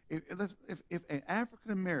an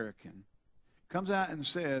African American comes out and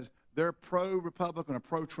says they're pro-Republican or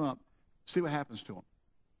pro-Trump, see what happens to them.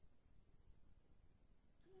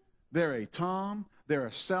 They're a Tom. They're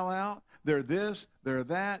a sellout. They're this. They're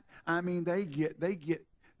that. I mean, they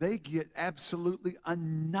get absolutely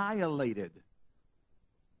annihilated.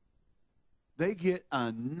 They get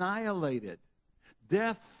annihilated.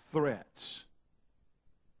 Death threats.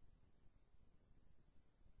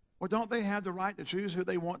 Well, don't they have the right to choose who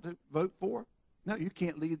they want to vote for? No, you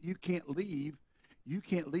can't leave. You can't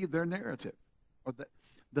leave their narrative. Or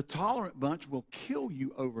the tolerant bunch will kill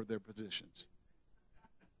you over their positions.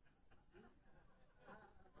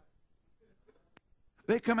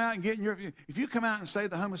 They come out and get in your view. If you come out and say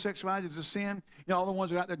that homosexuality is a sin, all the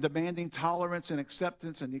ones that are out there demanding tolerance and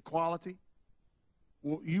acceptance and equality,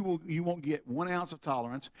 well, you won't get 1 ounce of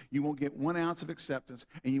tolerance, you won't get 1 ounce of acceptance,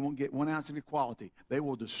 and you won't get 1 ounce of equality. They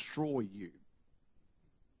will destroy you.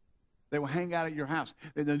 They will hang out at your house.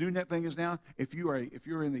 And the new thing is now, if you're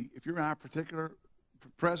in our particular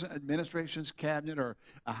present administration's cabinet or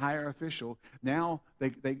a higher official, now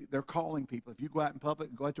they're calling people. If you go out in public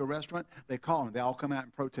and go out to a restaurant, they call them. They all come out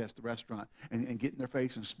and protest the restaurant and get in their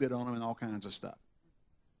face and spit on them and all kinds of stuff.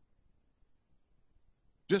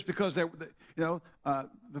 Just because the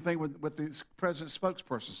thing with the president's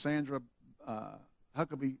spokesperson, Sandra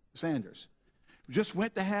Huckabee Sanders, just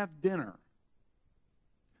went to have dinner.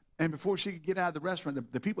 And before she could get out of the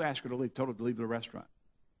restaurant, the people asked her to leave, told her to leave the restaurant.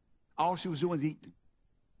 All she was doing was eating.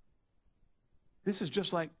 This is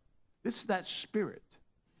that spirit.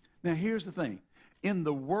 Now, here's the thing. In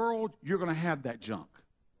the world, you're going to have that junk.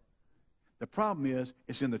 The problem is,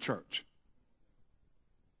 it's in the church.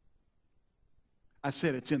 I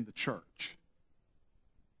said it's in the church.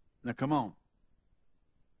 Now, come on.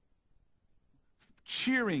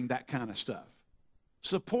 Cheering that kind of stuff.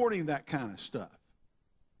 Supporting that kind of stuff.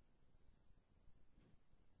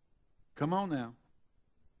 Come on now.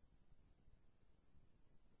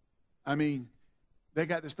 I mean, they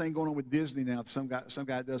got this thing going on with Disney now. Some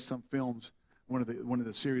guy does some films, one of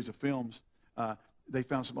the series of films. They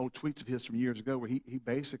found some old tweets of his from years ago where he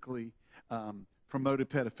basically promoted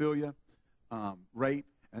pedophilia, rape,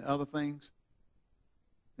 and other things.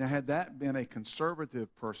 Now, had that been a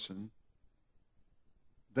conservative person,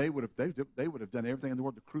 they would have done everything in the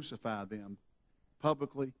world to crucify them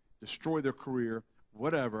publicly, destroy their career,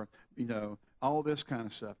 whatever, all this kind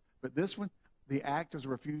of stuff. But this one, the actors are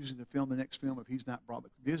refusing to film the next film if he's not brought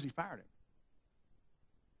back. Disney fired him.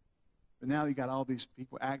 But now you got all these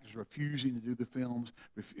people, actors refusing to do the films,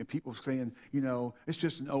 and people saying, it's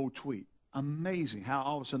just an old tweet. Amazing how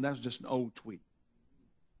all of a sudden that's just an old tweet.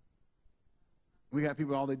 We got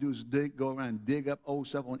people, all they do is go around and dig up old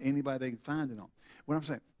stuff on anybody they can find it on. What I'm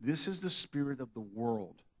saying, this is the spirit of the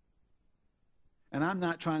world. And I'm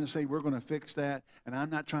not trying to say we're going to fix that, and I'm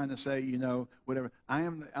not trying to say, whatever. I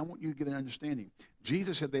want you to get an understanding.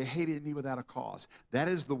 Jesus said they hated me without a cause. That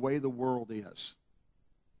is the way the world is.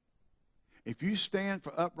 If you stand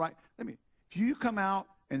for upright, if you come out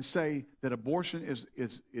and say that abortion is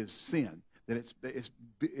sin, that it's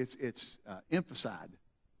infanticide,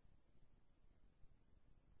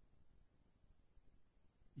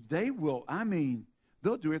 they will.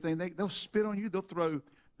 They'll do everything. They'll spit on you. They'll throw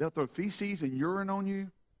feces and urine on you.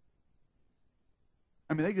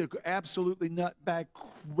 They go absolutely nutbag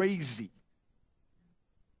crazy.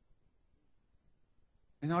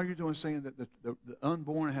 And all you're doing is saying that the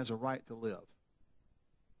unborn has a right to live.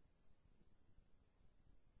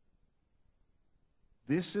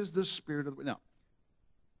 This is the spirit of the world. Now,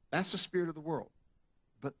 that's the spirit of the world.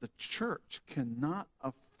 But the church cannot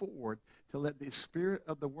afford to let the spirit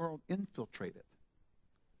of the world infiltrate it.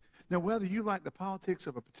 Now, whether you like the politics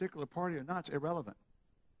of a particular party or not, it's irrelevant.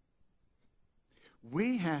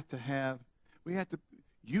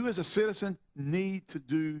 You as a citizen need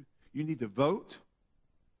to vote.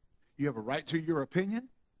 You have a right to your opinion,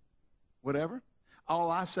 whatever. All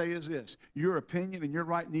I say is this: your opinion and your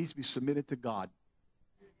right needs to be submitted to God.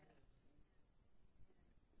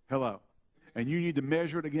 Hello. And you need to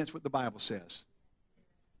measure it against what the Bible says.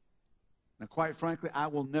 Now, quite frankly, I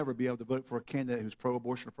will never be able to vote for a candidate who's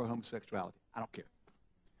pro-abortion or pro-homosexuality. I don't care.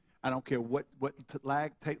 I don't care what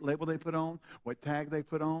label they put on, what tag they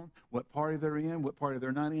put on, what party they're in, what party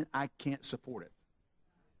they're not in. I can't support it.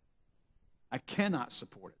 I cannot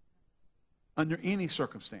support it under any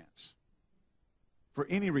circumstance, for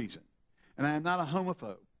any reason. And I am not a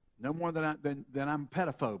homophobe, no more than I'm a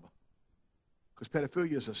pedophobe, because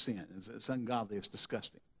pedophilia is a sin. It's ungodly. It's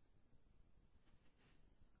disgusting.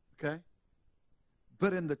 Okay?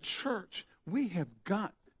 But in the church, we have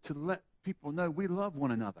got to let people know we love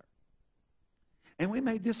one another. And we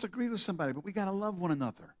may disagree with somebody, but we got to love one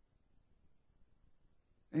another.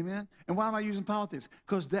 Amen? And why am I using politics?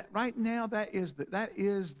 Because right now that is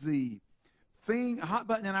the thing, a hot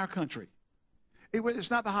button in our country. It's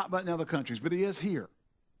not the hot button in other countries, but it is here.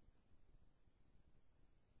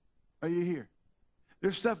 Are you here?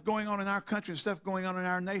 There's stuff going on in our country and stuff going on in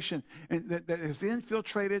our nation and that has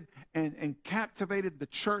infiltrated and captivated the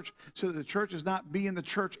church so that the church is not being the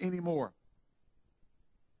church anymore.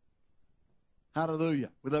 Hallelujah.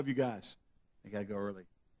 We love you guys. I got to go early.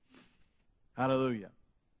 Hallelujah.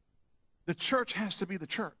 The church has to be the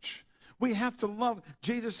church. We have to love.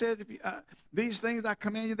 Jesus said, these things I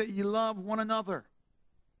command you, that you love one another.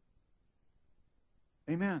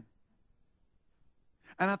 Amen.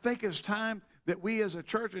 And I think it's time that we as a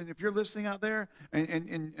church, and if you're listening out there,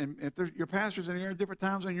 and if there's your pastors in here at different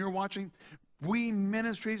times and you're watching, we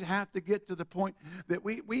ministries have to get to the point that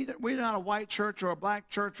we're not a white church or a black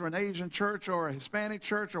church or an Asian church or a Hispanic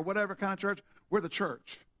church or whatever kind of church. We're the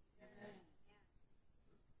church.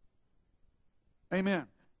 Amen.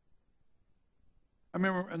 I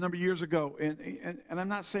remember a number of years ago, and I'm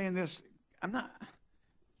not saying this, and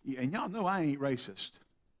y'all know I ain't racist.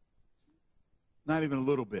 Not even a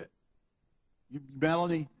little bit. You,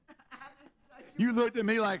 Melanie, you looked at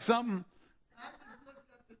me like something.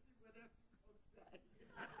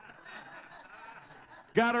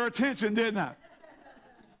 Got her attention, didn't I?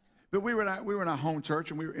 But we were in our home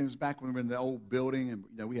church, and it was back when we were in the old building,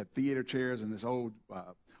 and we had theater chairs in this old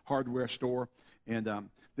hardware store. And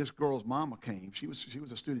this girl's mama came. She was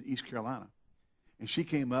a student in East Carolina, and she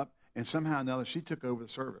came up, and somehow or another she took over the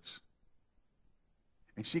service.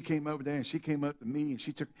 And she came over there, and she came up to me, and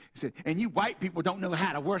she said, "And you white people don't know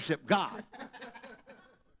how to worship God."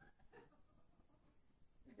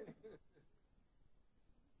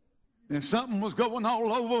 And something was going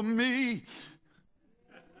all over me.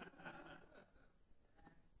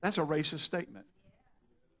 That's a racist statement.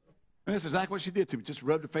 And that's exactly what she did to me. Just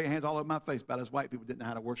rubbed her hands all over my face about us white people didn't know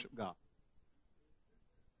how to worship God.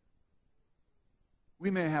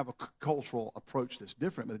 We may have a cultural approach that's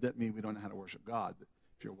different, but it doesn't mean we don't know how to worship God.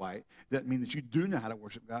 If you're white, it doesn't mean that you do know how to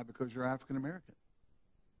worship God because you're African American.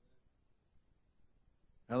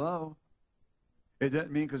 Hello? It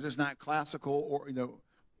doesn't mean because it's not classical or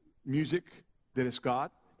music that it's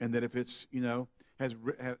God, and that if it's has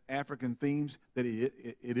African themes that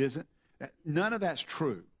it isn't. None of that's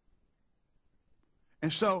true.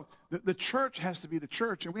 And so the church has to be the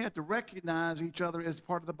church, and we have to recognize each other as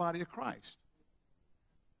part of the body of Christ.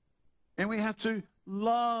 And we have to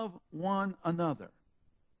love one another.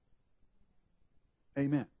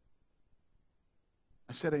 Amen.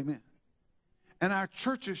 I said amen. And our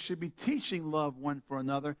churches should be teaching love one for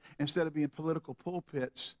another instead of being political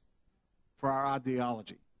pulpits for our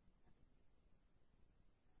ideology.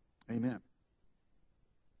 Amen.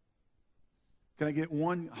 Can I get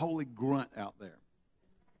one holy grunt out there?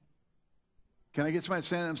 Can I get somebody to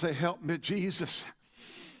stand up and say, "Help me, Jesus"?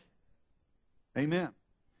 Amen.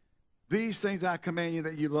 These things I command you,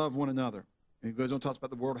 that you love one another. And he goes on and talks about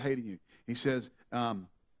the world hating you. He says,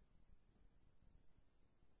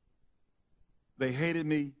 they hated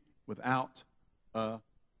me without a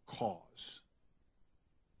cause.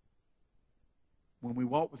 When we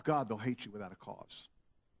walk with God, they'll hate you without a cause.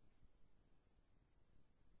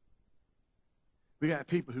 We got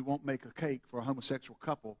people who won't make a cake for a homosexual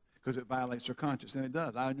couple because it violates their conscience, and it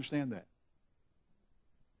does. I understand that.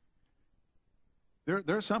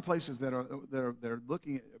 There are some places that are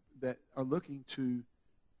looking to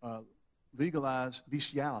legalize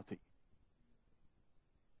bestiality.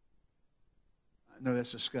 No,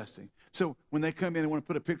 that's disgusting. So when they come in and want to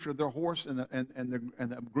put a picture of their horse and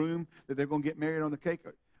the groom that they're going to get married on the cake,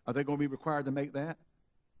 are they going to be required to make that?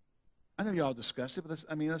 I know y'all disgusted, but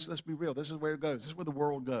let's be real. This is where it goes. This is where the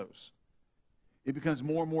world goes. It becomes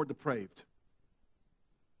more and more depraved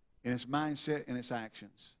in its mindset and its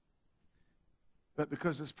actions. But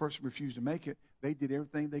because this person refused to make it, they did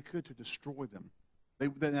everything they could to destroy them. They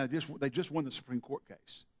just won the Supreme Court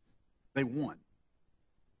case. They won.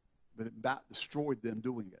 But it about destroyed them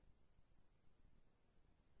doing it.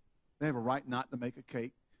 They have a right not to make a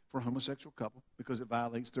cake for a homosexual couple because it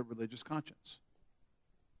violates their religious conscience.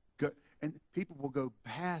 And people will go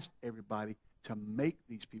past everybody to make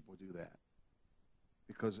these people do that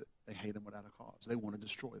because they hate them without a cause. They want to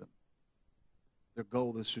destroy them. Their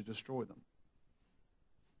goal is to destroy them.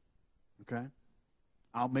 Okay?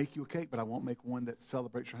 I'll make you a cake, but I won't make one that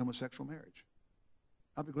celebrates your homosexual marriage.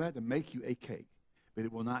 I'll be glad to make you a cake, but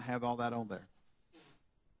it will not have all that on there.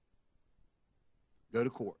 Go to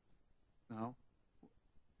court. No.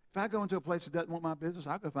 If I go into a place that doesn't want my business,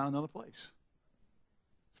 I'll go find another place.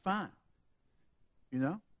 It's fine. You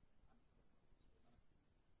know?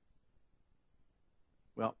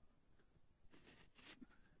 Well,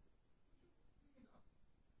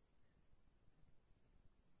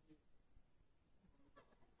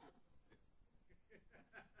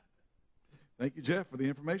 Thank you, Jeff, for the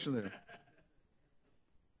information there.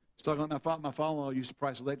 It's talking like my father-in-law used to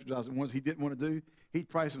price electric jobs, and ones he didn't want to do, he'd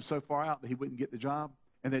price them so far out that he wouldn't get the job,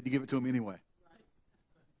 and they had to give it to him anyway.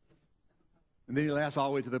 And then he'd last all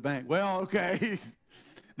the way to the bank. Well, okay,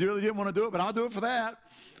 you really didn't want to do it, but I'll do it for that.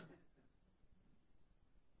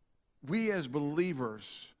 We as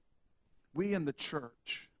believers, we in the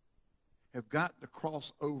church, have got to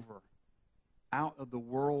cross over out of the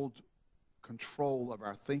world control of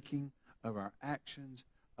our thinking, of our actions,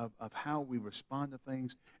 of how we respond to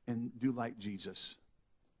things, and do like Jesus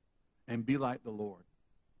and be like the Lord.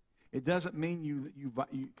 It doesn't mean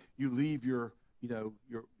you leave your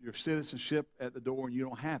citizenship at the door and you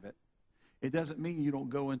don't have it. It doesn't mean you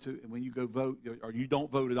don't go into, when you go vote, or you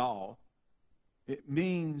don't vote at all. It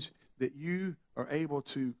means that you are able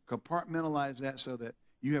to compartmentalize that so that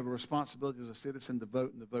you have a responsibility as a citizen to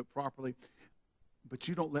vote and to vote properly, but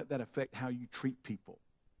you don't let that affect how you treat people.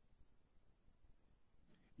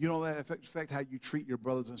 You don't let it affect how you treat your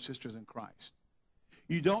brothers and sisters in Christ.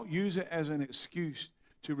 You don't use it as an excuse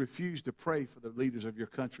to refuse to pray for the leaders of your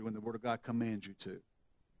country when the Word of God commands you to.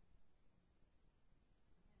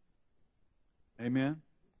 Amen?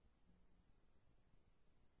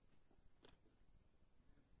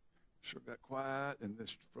 Sure got quiet in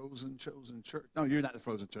this frozen chosen church. No, you're not the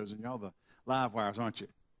frozen chosen. You're all the live wires, aren't you?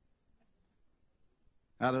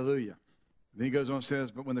 Hallelujah. Then he goes on and says,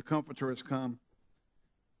 but when the Comforter has come,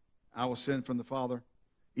 I will send from the Father,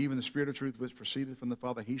 even the Spirit of truth which proceedeth from the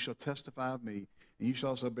Father. He shall testify of me, and you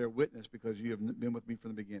shall also bear witness, because you have been with me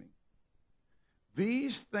from the beginning.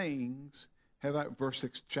 These things have I, verse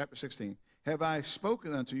 6, chapter 16, have I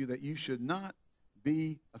spoken unto you, that you should not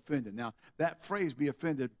be offended. Now, that phrase, be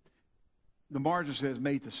offended, the margin says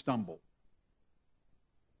made to stumble.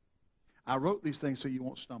 I wrote these things so you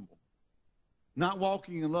won't stumble. Not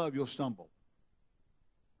walking in love, you'll stumble.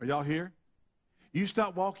 Are y'all here? You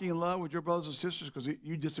stop walking in love with your brothers and sisters because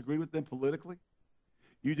you disagree with them politically.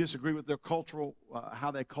 You disagree with their cultural,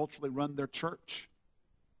 how they culturally run their church.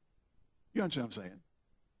 You understand what I'm saying?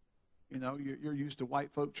 You know, you're used to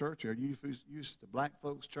white folk church, or you're used to black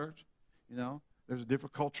folks church. You know, there's a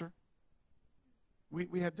different culture.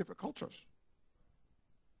 We have different cultures.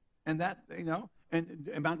 And that, you know,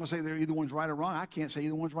 and I'm not going to say they're either one's right or wrong. I can't say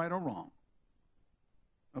either one's right or wrong.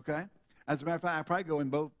 Okay? As a matter of fact, I probably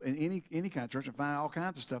go in any kind of church and find all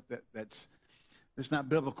kinds of stuff that's not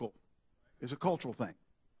biblical. It's a cultural thing.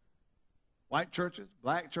 White churches,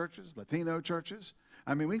 black churches, Latino churches.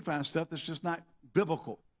 I mean, we can find stuff that's just not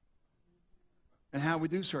biblical in how we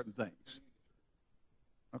do certain things.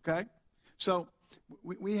 Okay? So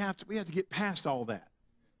we have to get past all that.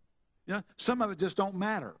 You know, some of it just don't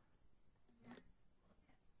matter.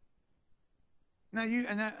 Now you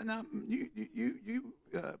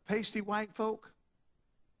pasty white folk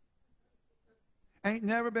ain't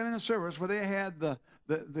never been in a service where they had the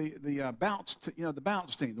bounce, the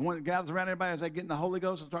bounce team, the one that gathers around everybody as they get in the Holy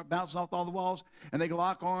Ghost and start bouncing off all the walls, and they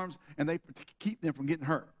lock arms and they keep them from getting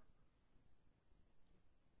hurt.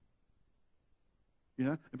 You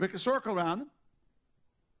know, they pick a circle around them.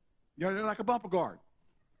 You know, they're like a bumper guard.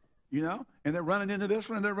 You know, and they're running into this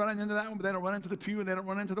one and they're running into that one, but they don't run into the pew and they don't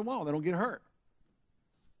run into the wall. They don't get hurt.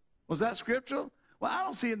 Was that scriptural? Well, I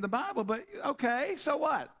don't see it in the Bible, but okay, so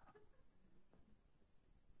what?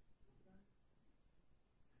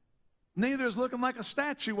 Neither is looking like a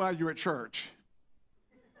statue while you're at church.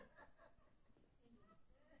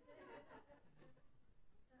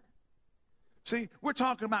 See, we're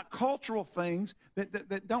talking about cultural things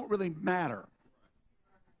that don't really matter.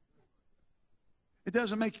 It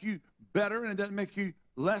doesn't make you better and it doesn't make you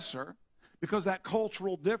lesser, because that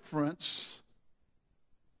cultural difference.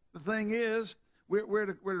 The thing is, we're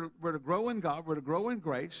to grow in God, we're to grow in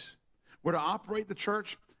grace, we're to operate the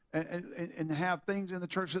church and have things in the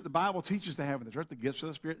church that the Bible teaches to have in the church, the gifts of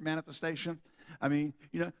the Spirit manifestation. I mean,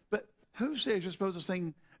 but who says you're supposed to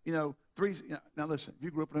sing, three? Now listen, if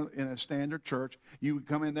you grew up in a standard church, you would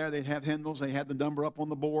come in there, they'd have hymnals, they had the number up on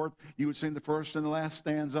the board, you would sing the first and the last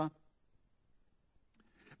stanza.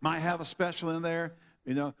 Might have a special in there,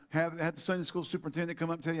 have the Sunday school superintendent come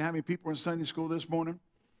up and tell you how many people were in Sunday school this morning.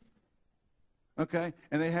 Okay,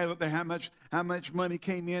 and they have up there how much money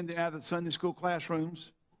came in out of the Sunday school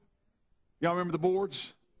classrooms. Y'all remember the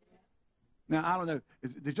boards? Now, I don't know.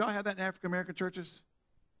 Did y'all have that in African American churches?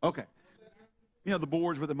 Okay. The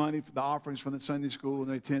boards with the money, for the offerings from the Sunday school and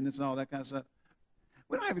the attendance and all that kind of stuff.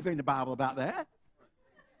 We don't have anything in the Bible about that.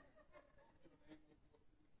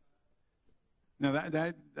 Now,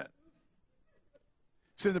 that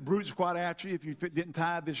send the brute squad at you if you didn't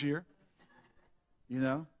tithe this year.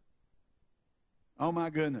 Oh,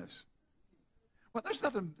 my goodness. Well,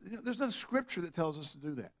 there's no scripture that tells us to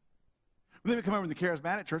do that. Then we come over to the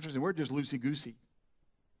charismatic churches and we're just loosey-goosey.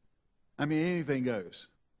 I mean, anything goes.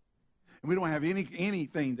 And we don't have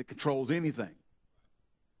anything that controls anything.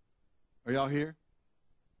 Are y'all here?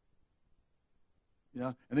 You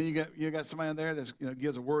know, and then you got somebody in there that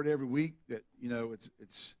gives a word every week that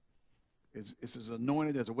it's as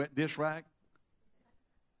anointed as a wet dish rag.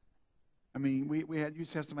 I mean, we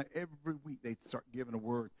used to have somebody every week they'd start giving a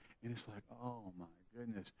word, and it's like, oh my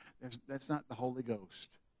goodness, that's not the Holy Ghost.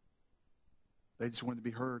 They just wanted to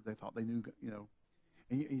be heard. They thought they knew,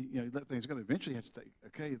 and you let things go. Eventually, you have to say,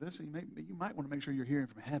 okay, listen, you might want to make sure you're hearing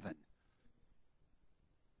from heaven.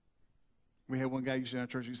 We had one guy used to in our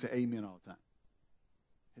church who used to say amen all the time.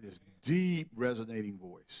 He had this deep, resonating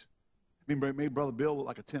voice. I mean, made Brother Bill look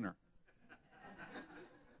like a tenor.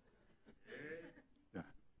 Yeah.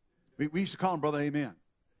 We used to call him Brother Amen.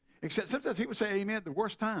 Except sometimes he would say amen at the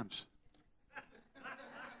worst times.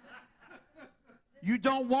 You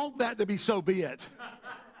don't want that to be so be it.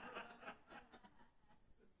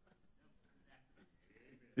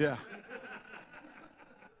 Yeah.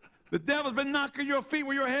 The devil's been knocking your feet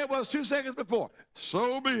where your head was 2 seconds before.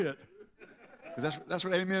 So be it. Because that's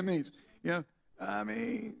what amen means. I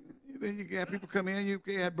mean, then you have people come in. You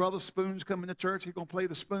have Brother Spoons come into church. He's going to play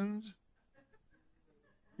the spoons.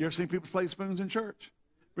 You ever seen people play spoons in church?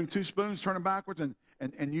 Bring 2 spoons, turn them backwards, and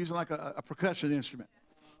use them like a percussion instrument.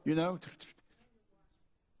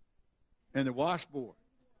 And the washboard.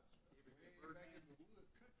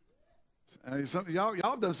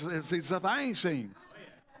 Y'all does see stuff I ain't seen.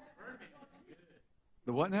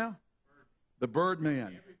 The what now? The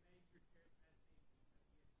Birdman.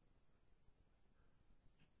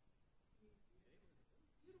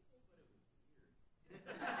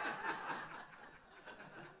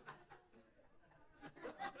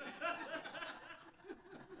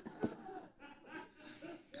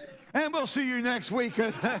 And we'll see you next week.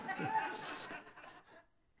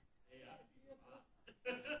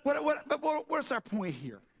 What's our point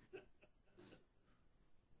here?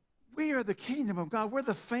 We are the kingdom of God. We're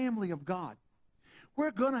the family of God.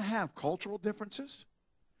 We're going to have cultural differences.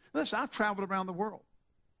 Listen, I've traveled around the world.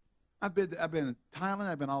 I've been in Thailand.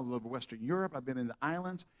 I've been all over Western Europe. I've been in the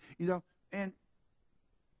islands. And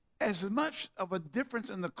as much of a difference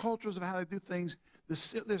in the cultures of how they do things,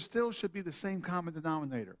 there still should be the same common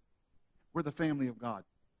denominator. We're the family of God.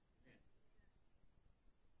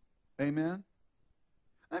 Amen?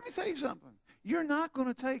 Let me tell you something. You're not going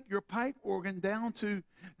to take your pipe organ down to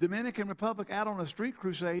Dominican Republic out on a street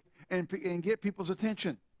crusade and get people's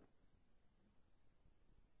attention.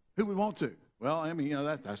 Who we want to? Well, I mean,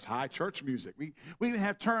 that's high church music. We even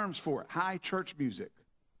have terms for it. High church music.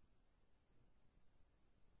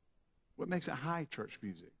 What makes it high church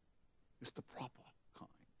music? It's the proper kind.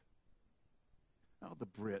 Oh, the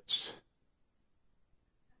Brits.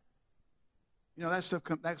 That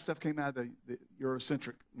stuff came out of the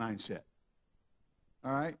Eurocentric mindset.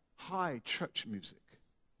 All right? High church music.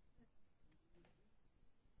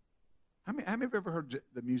 How many have ever heard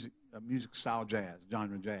the music style jazz,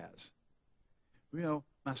 genre jazz?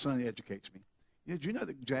 My son educates me. Did you know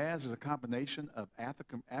that jazz is a combination of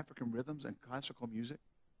African rhythms and classical music?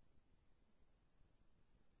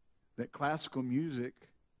 That classical music,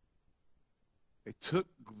 it took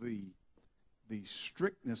the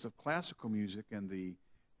strictness of classical music and the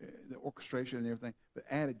orchestration and everything, but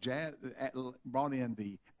added jazz, brought in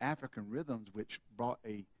the African rhythms, which brought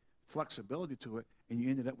a flexibility to it, and you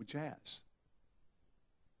ended up with jazz.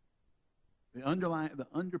 The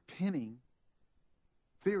underpinning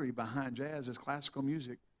theory behind jazz is classical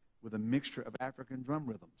music with a mixture of African drum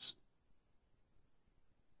rhythms.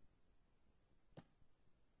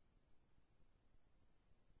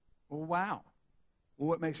 Well, wow. Well,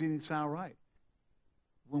 what makes anything sound right?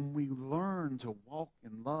 When we learn to walk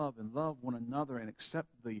in love and love one another and accept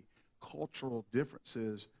the cultural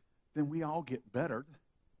differences, then we all get bettered.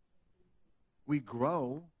 We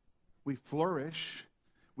grow. We flourish.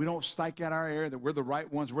 We don't stike out our area that we're the right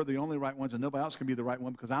ones, we're the only right ones, and nobody else can be the right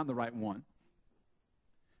one because I'm the right one.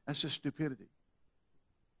 That's just stupidity.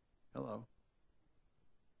 Hello.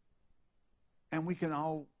 And we can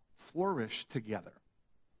all flourish together.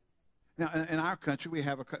 Now, in our country, we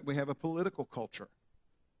have a political culture.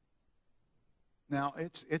 Now,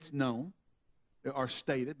 it's known or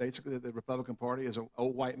stated, basically, that the Republican Party is an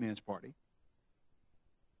old white man's party.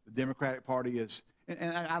 The Democratic Party is,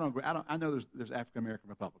 and I don't agree. I know there's African American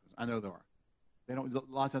Republicans. I know there are. They don't. A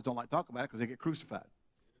lot of times don't like to talk about it because they get crucified.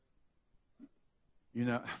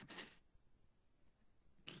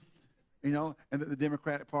 You know, and that the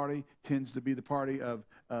Democratic Party tends to be the party of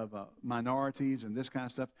minorities and this kind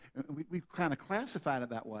of stuff. And we kind of classified it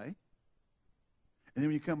that way. And then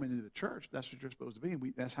when you come into the church, that's what you're supposed to be,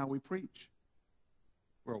 and that's how we preach.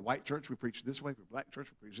 For a white church, we preach this way. For a black church,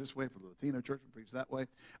 we preach this way. For the Latino church, we preach that way.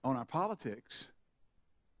 On our politics,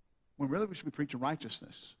 when really we should be preaching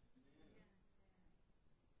righteousness.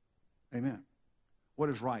 Amen. What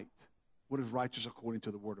is right? What is righteous according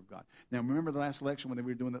to the Word of God? Now, remember the last election when they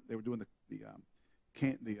were doing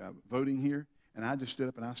the voting here, and I just stood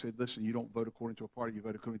up and I said, "Listen, you don't vote according to a party. You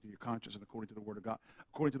vote according to your conscience and according to the Word of God.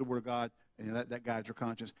 According to the Word of God, and that guides your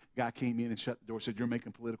conscience." Guy came in and shut the door, said, "You're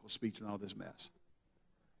making political speech and all this mess."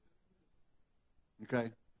 Okay,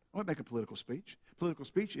 I'm not making political speech. Political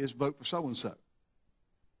speech is vote for so and so.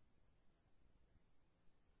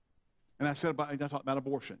 And I talked about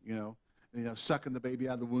abortion, sucking the baby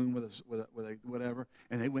out of the womb with a whatever,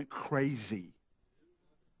 and they went crazy.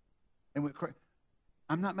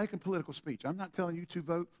 I'm not making political speech. I'm not telling you to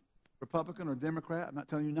vote Republican or Democrat. I'm not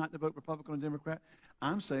telling you not to vote Republican or Democrat.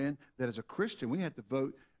 I'm saying that as a Christian, we have to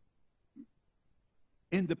vote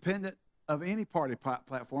independent of any party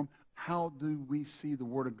platform. How do we see the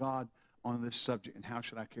Word of God on this subject, and how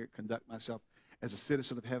should I conduct myself as a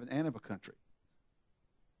citizen of heaven and of a country?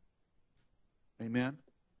 Amen.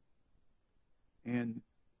 And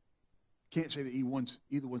can't say that either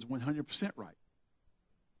one's 100% right.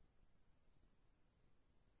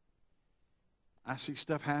 I see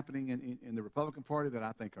stuff happening in the Republican Party that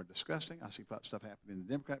I think are disgusting. I see stuff happening in the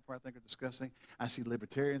Democratic Party I think are disgusting. I see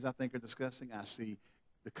libertarians I think are disgusting. I see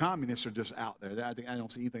the communists are just out there. I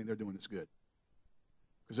don't see anything they're doing that's good.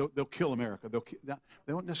 Because they'll kill America.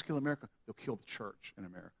 They won't just kill America. They'll kill the church in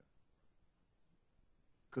America.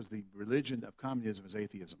 Because the religion of communism is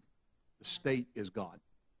atheism. The state is God.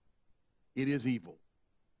 It is evil.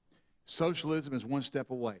 Socialism is one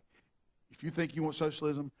step away. If you think you want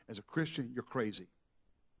socialism as a Christian, you're crazy.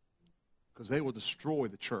 Because they will destroy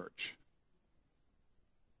the church.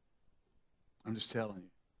 I'm just telling you.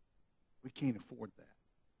 We can't afford that.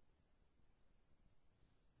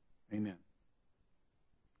 Amen.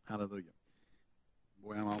 Hallelujah.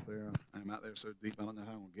 Boy, I'm out there. I'm out there so deep, I don't know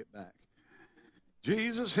how I'm going to get back.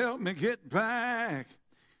 Jesus, help me get back.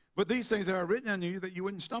 But these things are written unto you that you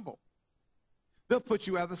wouldn't stumble. They'll put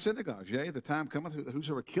you out of the synagogues. Yea, the time cometh,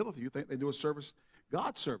 whosoever killeth you think they do a service,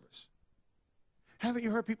 God's service. Haven't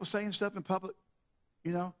you heard people saying stuff in public?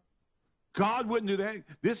 God wouldn't do that.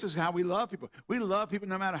 This is how we love people. We love people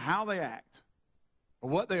no matter how they act or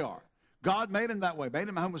what they are. God made them that way, made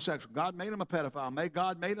them a homosexual. God made them a pedophile.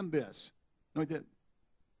 God made them this. No, he didn't.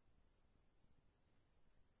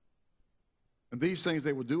 And these things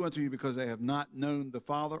they will do unto you because they have not known the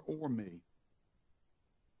Father or me.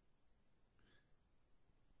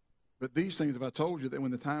 But these things have I told you, that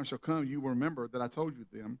when the time shall come, you will remember that I told you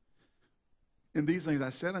them. And these things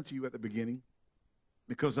I said unto you at the beginning,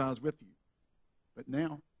 because I was with you. But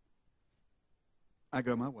now, I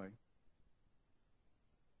go my way.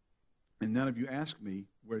 And none of you ask me,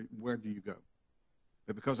 where do you go?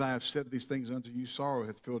 But because I have said these things unto you, sorrow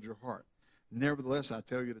hath filled your heart. Nevertheless, I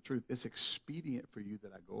tell you the truth, it's expedient for you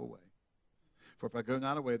that I go away. For if I go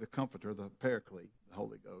not away, the Comforter, the Paraclete, the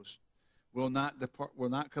Holy Ghost, will not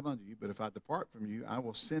come unto you. But if I depart from you, I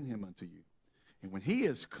will send him unto you. And when he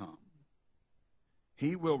is come,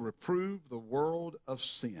 he will reprove the world of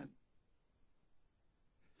sin.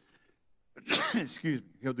 Excuse me.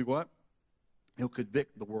 He'll do what? He'll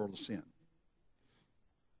convict the world of sin.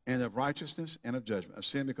 And of righteousness and of judgment. Of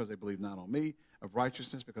sin because they believe not on me. Of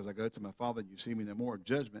righteousness because I go to my Father and you see me no more. Of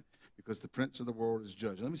judgment because the prince of the world is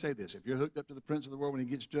judged. Let me say this. If you're hooked up to the prince of the world when he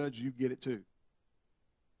gets judged, you get it too.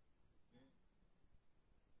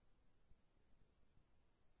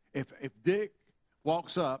 If Dick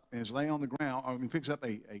walks up and is laying on the ground, or he picks up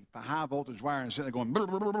a high voltage wire and sitting there going, brr,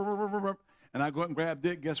 brr, brr, brr, brr, brr, and I go up and grab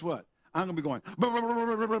Dick, guess what? I'm going to be going, brr, brr, brr,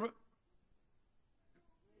 brr, brr, brr.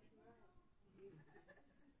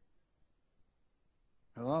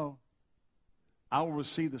 Hello? I will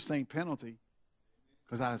receive the same penalty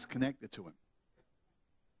because I was connected to him.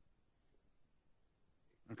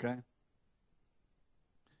 Okay?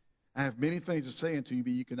 I have many things to say unto you,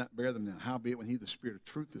 but you cannot bear them now. Howbeit, when he, the Spirit of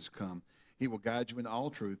truth, is come, he will guide you into all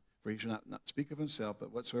truth, for he shall not speak of himself,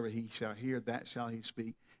 but whatsoever he shall hear, that shall he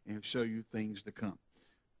speak, and he'll show you things to come.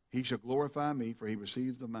 He shall glorify me, for he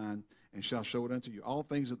receives of mine, and shall show it unto you. All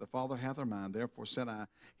things that the Father hath are mine, therefore said I,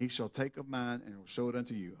 he shall take of mine, and will show it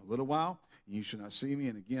unto you. A little while, and you shall not see me,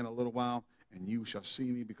 and again a little while, and you shall see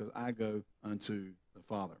me, because I go unto the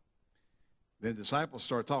Father. Then the disciples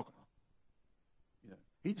start talking.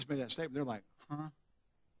 He just made that statement. They're like, huh?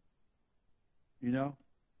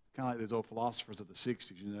 Kind of like those old philosophers of the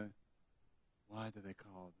 60s, you know. Why do they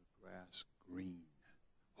call the grass green?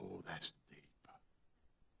 Oh, that's deep.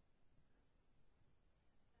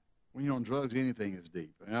 When you're on drugs, anything is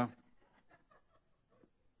deep, you know?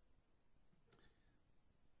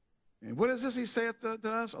 And what is this he saith to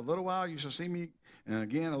us? A little while you shall see me, and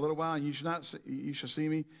again a little while and you shall see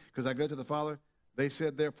me, because I go to the Father. They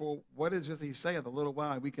said, therefore, what is this he saith? A little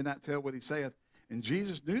while, we cannot tell what he saith. And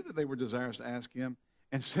Jesus knew that they were desirous to ask him,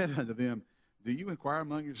 and said unto them, do you inquire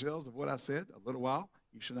among yourselves of what I said? A little while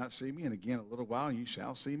you shall not see me, and again a little while and you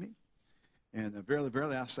shall see me. And verily,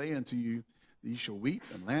 verily, I say unto you, that you shall weep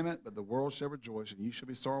and lament, but the world shall rejoice, and you shall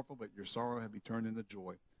be sorrowful, but your sorrow hath be turned into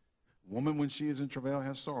joy. Woman, when she is in travail,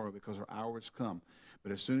 has sorrow, because her hour is come.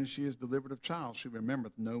 But as soon as she is delivered of child, she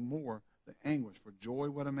remembereth no more the anguish for joy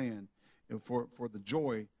what a man, and for the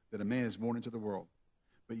joy that a man is born into the world.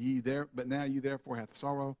 But now ye therefore hath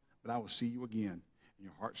sorrow, but I will see you again, and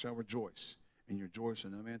your heart shall rejoice, and your joy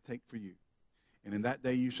shall no man take for you. And in that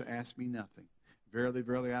day you shall ask me nothing. Verily,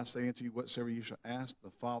 verily, I say unto you, whatsoever you shall ask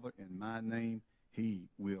the Father in my name, he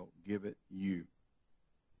will give it you.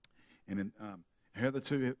 And in,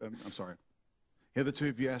 hitherto,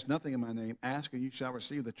 if you ask nothing in my name, ask and you shall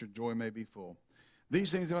receive, that your joy may be full.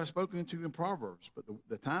 These things have I spoken unto you in Proverbs, but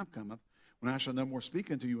the time cometh when I shall no more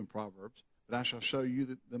speak unto you in Proverbs, but I shall show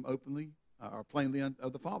you them openly or plainly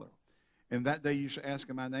of the Father. And that day you shall ask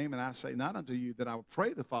in my name, and I say not unto you that I will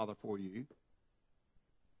pray the Father for you.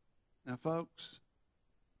 Now, folks,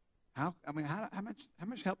 how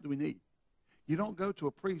much help do we need? You don't go to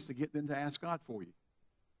a priest to get them to ask God for you.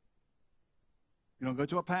 You don't go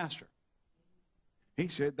to a pastor. He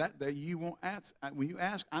said that day you won't ask. When you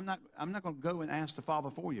ask, I'm not going to go and ask the Father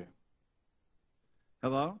for you.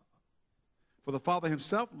 Hello? For the Father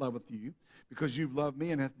himself loveth you, because you've loved me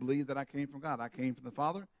and hath believed that I came from God. I came from the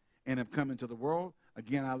Father and have come into the world.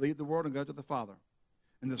 Again, I leave the world and go to the Father.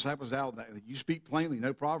 And the disciples out that you speak plainly,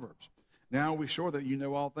 no proverbs. Now are we sure that you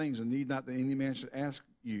know all things, and need not that any man should ask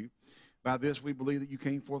you. By this we believe that you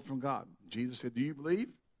came forth from God. Jesus said, do you believe?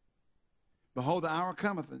 Behold, the hour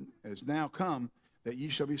cometh, and is now come, that ye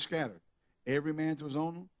shall be scattered, every man to his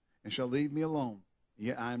own, and shall leave me alone.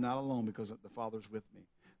 Yet I am not alone, because the Father is with me.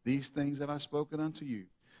 These things have I spoken unto you,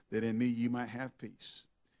 that in me you might have peace.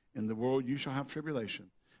 In the world you shall have tribulation.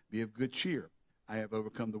 Be of good cheer. I have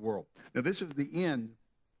overcome the world. Now this is the end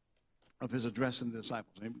of his addressing the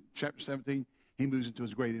disciples. In chapter 17, he moves into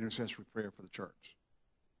his great intercessory prayer for the church.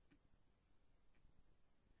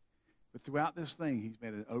 But throughout this thing, he's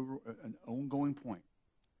made an ongoing point: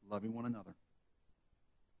 loving one another,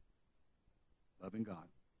 loving God,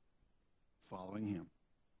 following him,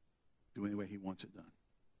 doing the way he wants it done.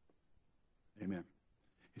 Amen.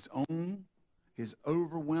 His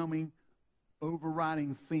overwhelming,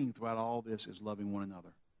 overriding theme throughout all this is loving one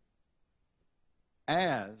another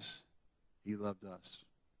as he loved us.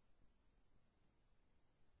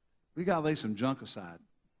 We got to lay some junk aside.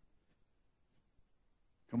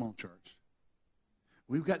 Come on, church.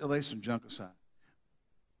 We've got to lay some junk aside.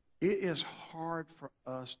 It is hard for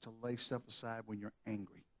us to lay stuff aside when you're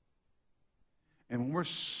angry. And when we're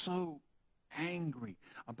so angry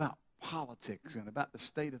about politics and about the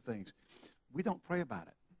state of things, we don't pray about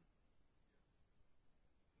it.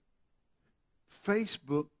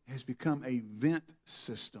 Facebook has become a vent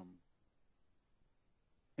system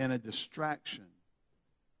and a distraction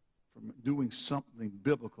from doing something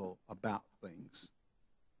biblical about things.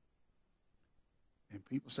 And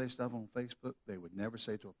people say stuff on Facebook they would never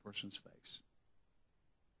say to a person's face.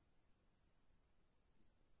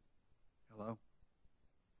 Hello?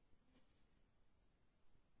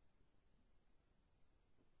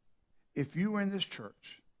 If you were in this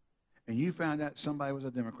church and you found out somebody was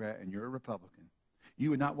a Democrat and you're a Republican,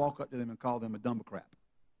 you would not walk up to them and call them a dumb-crap.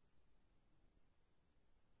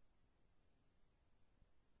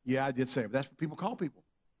 Yeah, I did say it. That's what people call people.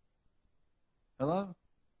 Hello?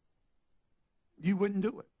 You wouldn't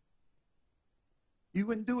do it. You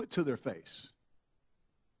wouldn't do it to their face.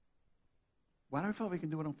 Why do we feel we can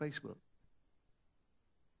do it on Facebook?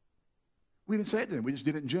 We didn't say it to them. We just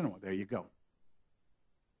did it in general. There you go.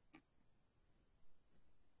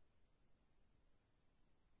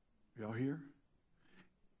 Y'all here?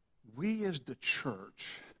 We as the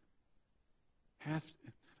church have to,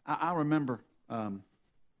 I remember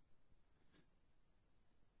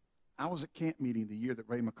I was at camp meeting the year that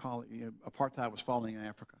Ray McCauley, apartheid was falling in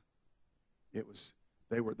Africa. It was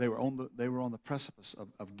they were on the precipice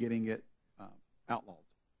of getting it outlawed.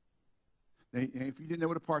 If you didn't know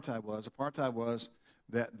what apartheid was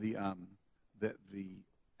that the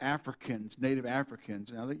Africans, native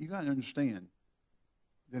Africans. Now you got to understand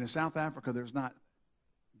that in South Africa there's not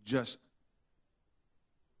just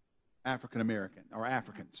African American or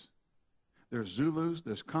Africans. There's Zulus,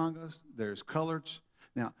 there's Congas, there's coloreds.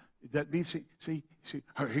 Now, that means, see,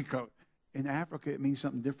 in Africa, it means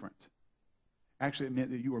something different. Actually, it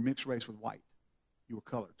meant that you were mixed race with white. You were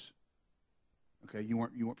coloreds. Okay, you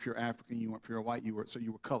weren't pure African, you weren't pure white, so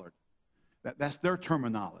you were colored. That's their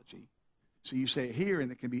terminology. So you say it here,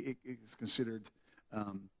 and it's considered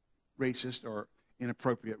racist or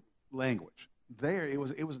inappropriate language. There, it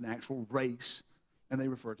was an actual race, and they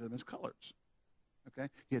referred to them as coloreds. Okay,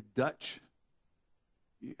 you had Dutch.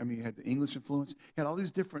 You had the English influence. You had all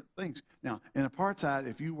these different things. Now, in apartheid,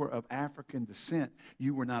 if you were of African descent,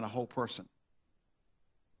 you were not a whole person.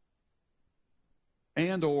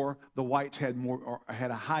 And or the whites had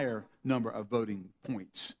had a higher number of voting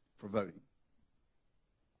points for voting.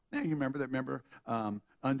 Now you remember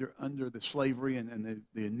under the slavery and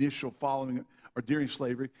the initial following or during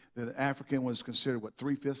slavery, that an African was considered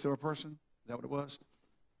 3/5 of a person? Is that what it was?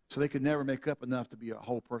 So they could never make up enough to be a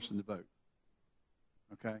whole person to vote.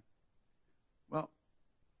 Okay. Well,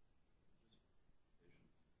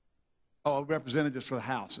 representatives for the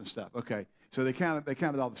House and stuff. Okay. So they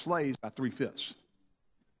counted all the slaves by 3/5.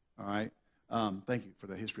 All right. Thank you for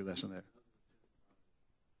the history lesson there.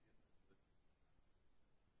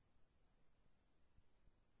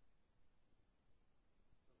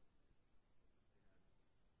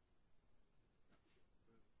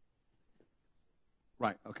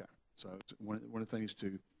 Right. Okay. So one of the things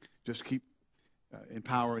to just keep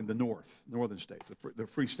empowering the northern states, the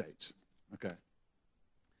free states. Okay.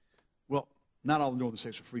 Well, not all the northern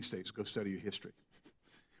states are free states. Go study your history.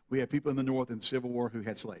 We had people in the North in the Civil War who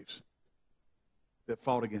had slaves that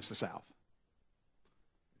fought against the South.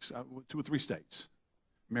 So, 2 or 3 states.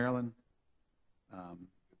 Maryland,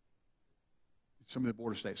 some of the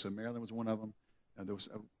border states. So Maryland was one of them. And there was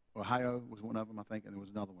Ohio was one of them, I think, and there was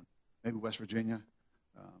another one. Maybe West Virginia.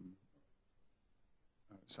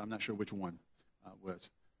 So I'm not sure which one was.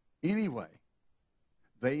 Anyway,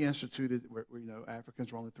 they instituted where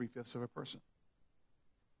Africans were only 3/5 of a person.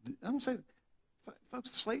 I'm going to say,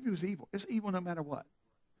 folks, slavery was evil. It's evil no matter what.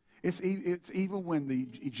 It's evil when the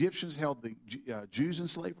Egyptians held the Jews in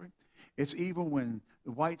slavery. It's evil when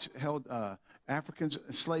the whites held Africans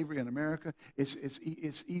in slavery in America. It's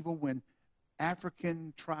evil when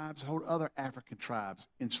African tribes hold other African tribes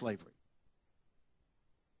in slavery.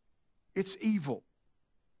 It's evil.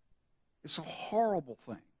 It's a horrible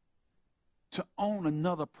thing to own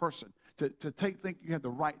another person, to think you have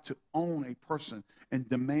the right to own a person and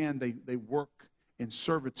demand they work in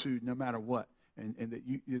servitude no matter what, and that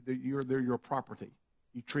they're your property.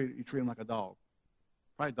 You treat them like a dog.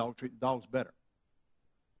 Probably dog treat dogs better.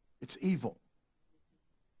 It's evil.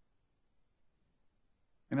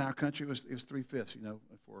 In our country, it was 3/5.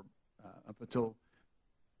 For up until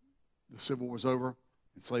the Civil War was over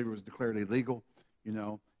and slavery was declared illegal.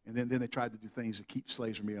 And then they tried to do things to keep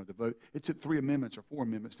slaves from being able to vote. It took 3 amendments or 4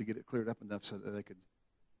 amendments to get it cleared up enough so that they could,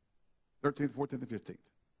 13th, 14th, and 15th,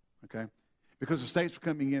 okay? Because the states were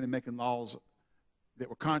coming in and making laws that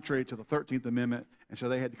were contrary to the 13th Amendment, and so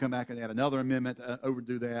they had to come back and add another amendment to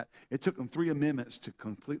overdo that. It took them 3 amendments to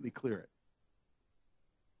completely clear it,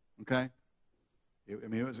 okay? It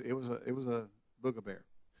was a boogabear.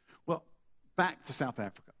 Well, back to South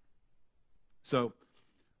Africa. So,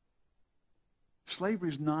 slavery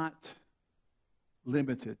is not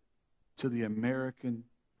limited to the American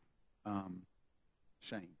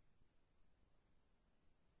shame.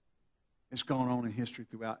 It's gone on in history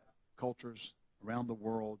throughout cultures around the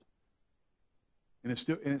world, and it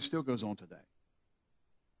still goes on today.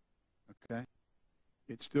 Okay,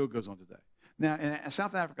 it still goes on today. Now, in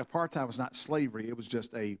South Africa, apartheid was not slavery; it was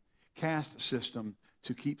just a caste system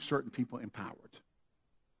to keep certain people empowered.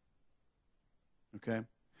 Okay,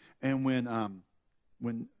 and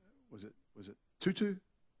when was it Tutu?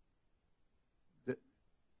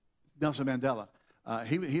 Nelson Mandela.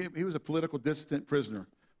 He was a political dissident prisoner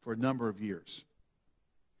for a number of years.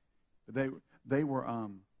 They were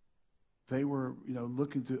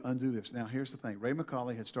looking to undo this. Now here's the thing: Ray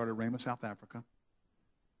McCauley had started Rama South Africa,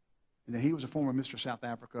 and then he was a former Mr. South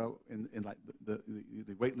Africa in like the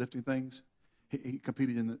weightlifting things. He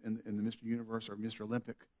competed in the Mr. Universe or Mr.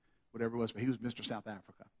 Olympic, whatever it was, but he was Mr. South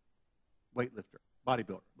Africa, weightlifter.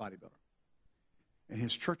 Bodybuilder. And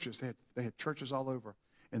his churches, they had churches all over,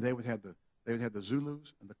 and they would have the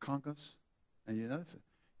Zulus and the Congas, and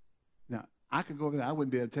now I could go over there, I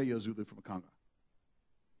wouldn't be able to tell you a Zulu from a Conga.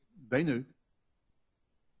 They knew,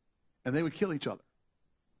 and they would kill each other.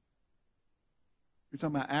 You're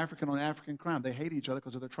talking about African on African crime. They hate each other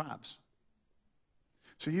because of their tribes.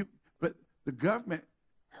 But the government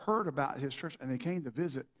heard about his church, and they came to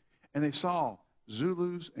visit, and they saw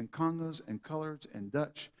Zulus and Congas and coloreds and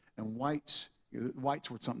Dutch and whites. Whites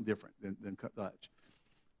were something different than Dutch.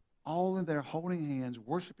 All in there holding hands,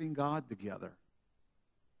 worshiping God together,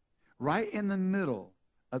 right in the middle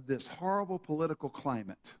of this horrible political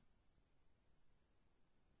climate.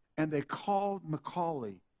 And they called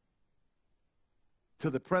Macaulay to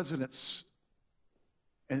the president's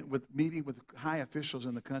and with meeting with high officials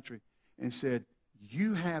in the country and said,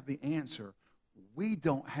 you have the answer. We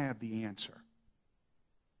don't have the answer.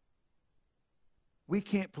 We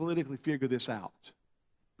can't politically figure this out,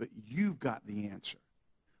 but you've got the answer.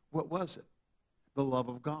 What was it? The love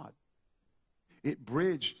of God. It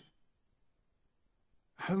bridged.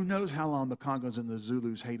 Who knows how long the Congos and the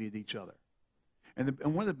Zulus hated each other. And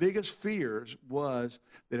one of the biggest fears was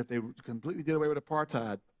that if they completely did away with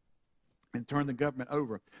apartheid and turned the government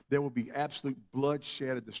over, there would be absolute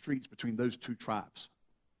bloodshed in the streets between those two tribes.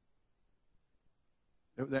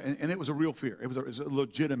 And it was a real fear. It was a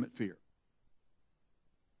legitimate fear.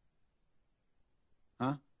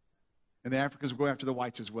 Huh? And the Africans would go after the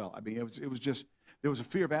whites as well. I mean, it was just, there was a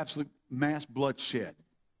fear of absolute mass bloodshed.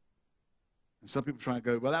 And some people trying to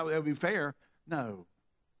go, well, that would be fair. No.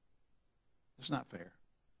 That's not fair.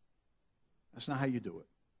 That's not how you do it.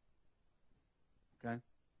 Okay?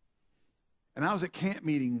 And I was at camp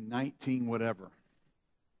meeting 19 whatever.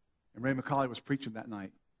 And Ray McCauley was preaching that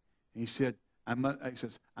night. And he said,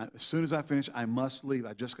 as soon as I finish, I must leave.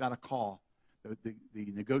 I just got a call. The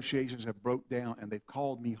negotiations have broke down, and they've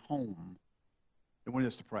called me home. They wanted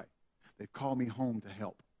us to pray. They've called me home to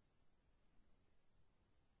help.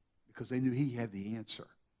 Because they knew he had the answer.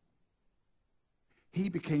 He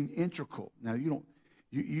became integral. Now, you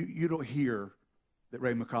don't hear that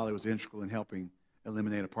Ray McCauley was integral in helping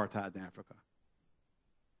eliminate apartheid in Africa.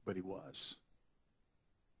 But he was.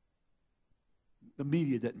 The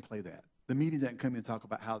media didn't play that. The media didn't come in and talk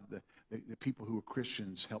about how the people who were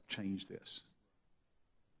Christians helped change this.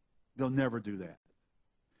 They'll never do that.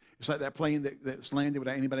 It's like that plane that's landed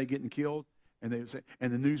without anybody getting killed, and they say,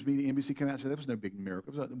 and the news media, NBC, came out and said that was no big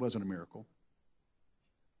miracle. It wasn't a miracle.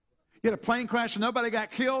 You had a plane crash and nobody got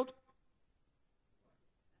killed?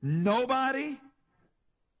 Nobody?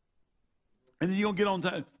 And then you don't get on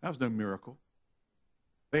time. That was no miracle.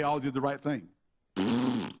 They all did the right thing.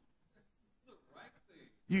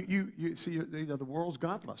 You see, the world's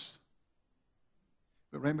godless.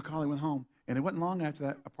 But Ray McCauley went home, and it wasn't long after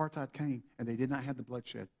that apartheid came, and they did not have the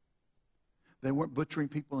bloodshed. They weren't butchering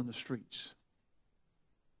people in the streets.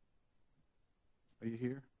 Are you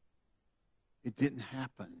here? It didn't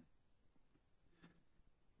happen.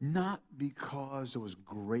 Not because there was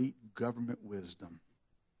great government wisdom,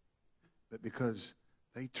 but because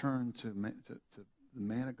they turned to the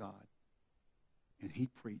man of God, and he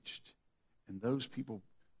preached, and those people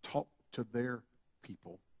talked to their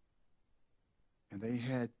people, and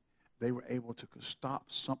they were able to stop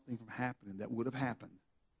something from happening that would have happened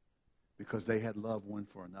because they had love one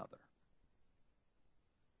for another.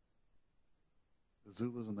 The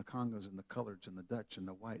Zulus and the Congos and the coloreds and the Dutch and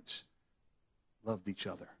the whites loved each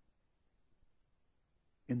other.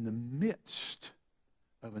 In the midst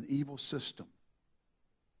of an evil system.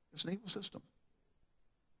 It's an evil system.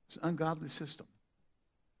 It's an ungodly system.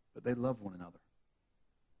 But they love one another.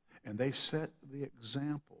 And they set the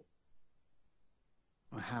example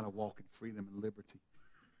on how to walk in freedom and liberty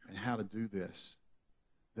and how to do this.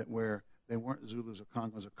 That where they weren't Zulus or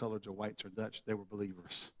Congos or coloreds or whites or Dutch, they were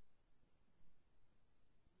believers.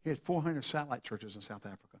 He had 400 satellite churches in South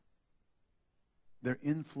Africa. Their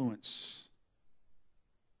influence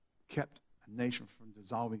kept a nation from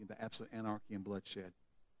dissolving into absolute anarchy and bloodshed.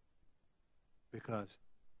 Because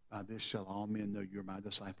by this shall all men know you're my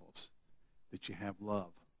disciples, that you have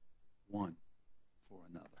love one for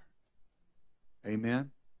another. Amen?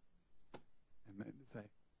 And let me say,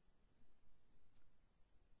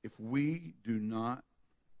 if we do not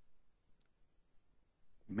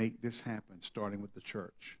make this happen, starting with the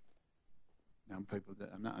church. Now,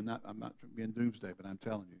 I'm not being doomsday, but I'm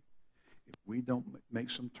telling you, if we don't make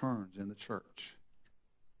some turns in the church,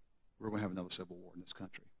 we're going to have another civil war in this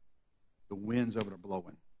country. The winds of it are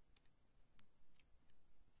blowing.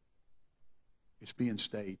 It's being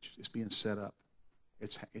staged. It's being set up.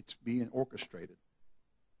 It's being orchestrated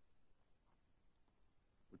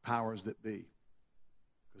with powers that be,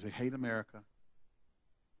 because they hate America.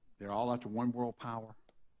 They're all after one world power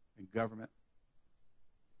and government.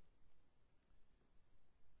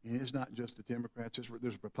 And it's not just the Democrats.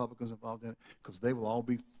 There's Republicans involved in it, because they will all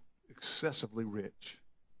be excessively rich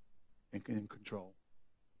and in control.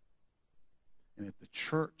 And if the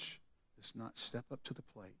church does not step up to the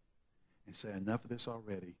plate and say, enough of this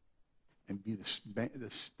already, and be the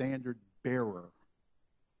standard bearer,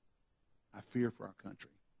 I fear, for our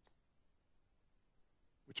country.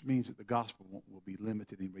 Which means that the gospel will be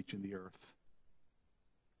limited in reaching the earth.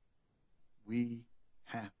 We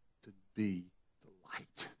have to be the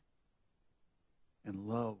light and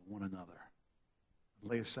love one another.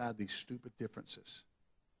 Lay aside these stupid differences.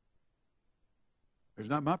 There's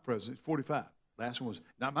not my president, 45. Last one was,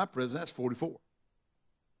 not my president, that's 44.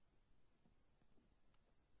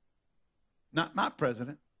 Not my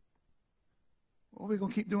president. Well, are we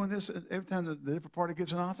going to keep doing this every time the different party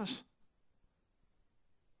gets in office?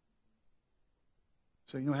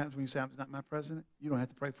 So you know what happens when you say, it's not my president? You don't have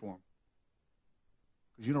to pray for him.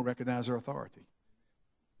 Because you don't recognize their authority.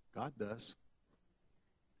 God does.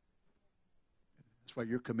 That's why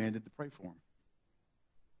you're commanded to pray for him.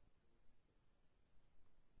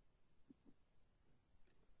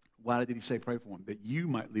 Why did he say pray for him? That you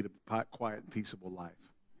might lead a quiet and peaceable life.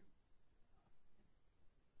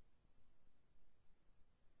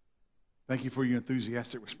 Thank you for your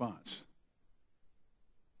enthusiastic response.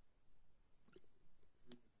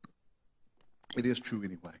 It is true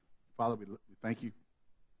anyway. Father, we thank you.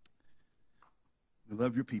 We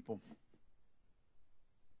love your people.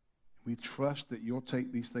 We trust that you'll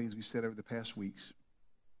take these things we said over the past weeks,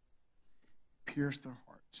 pierce their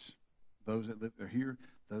hearts. Those that are here,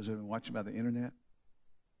 those that have been watching by the internet,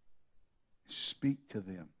 speak to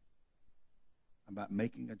them about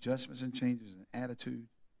making adjustments and changes in attitude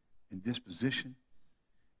and disposition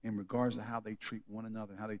in regards to how they treat one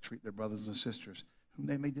another, how they treat their brothers and sisters, whom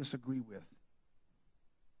they may disagree with.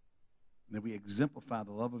 And that we exemplify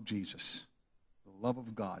the love of Jesus, the love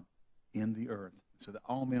of God in the earth, so that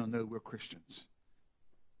all men will know we're Christians.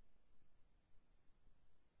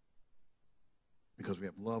 Because we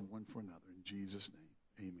have love one for another. In Jesus'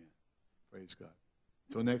 name, amen. Praise God.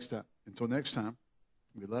 Until next time,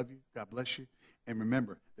 we love you. God bless you. And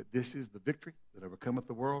remember that this is the victory that overcometh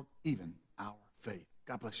the world, even our faith.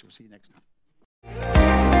 God bless you. We'll see you next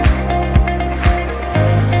time.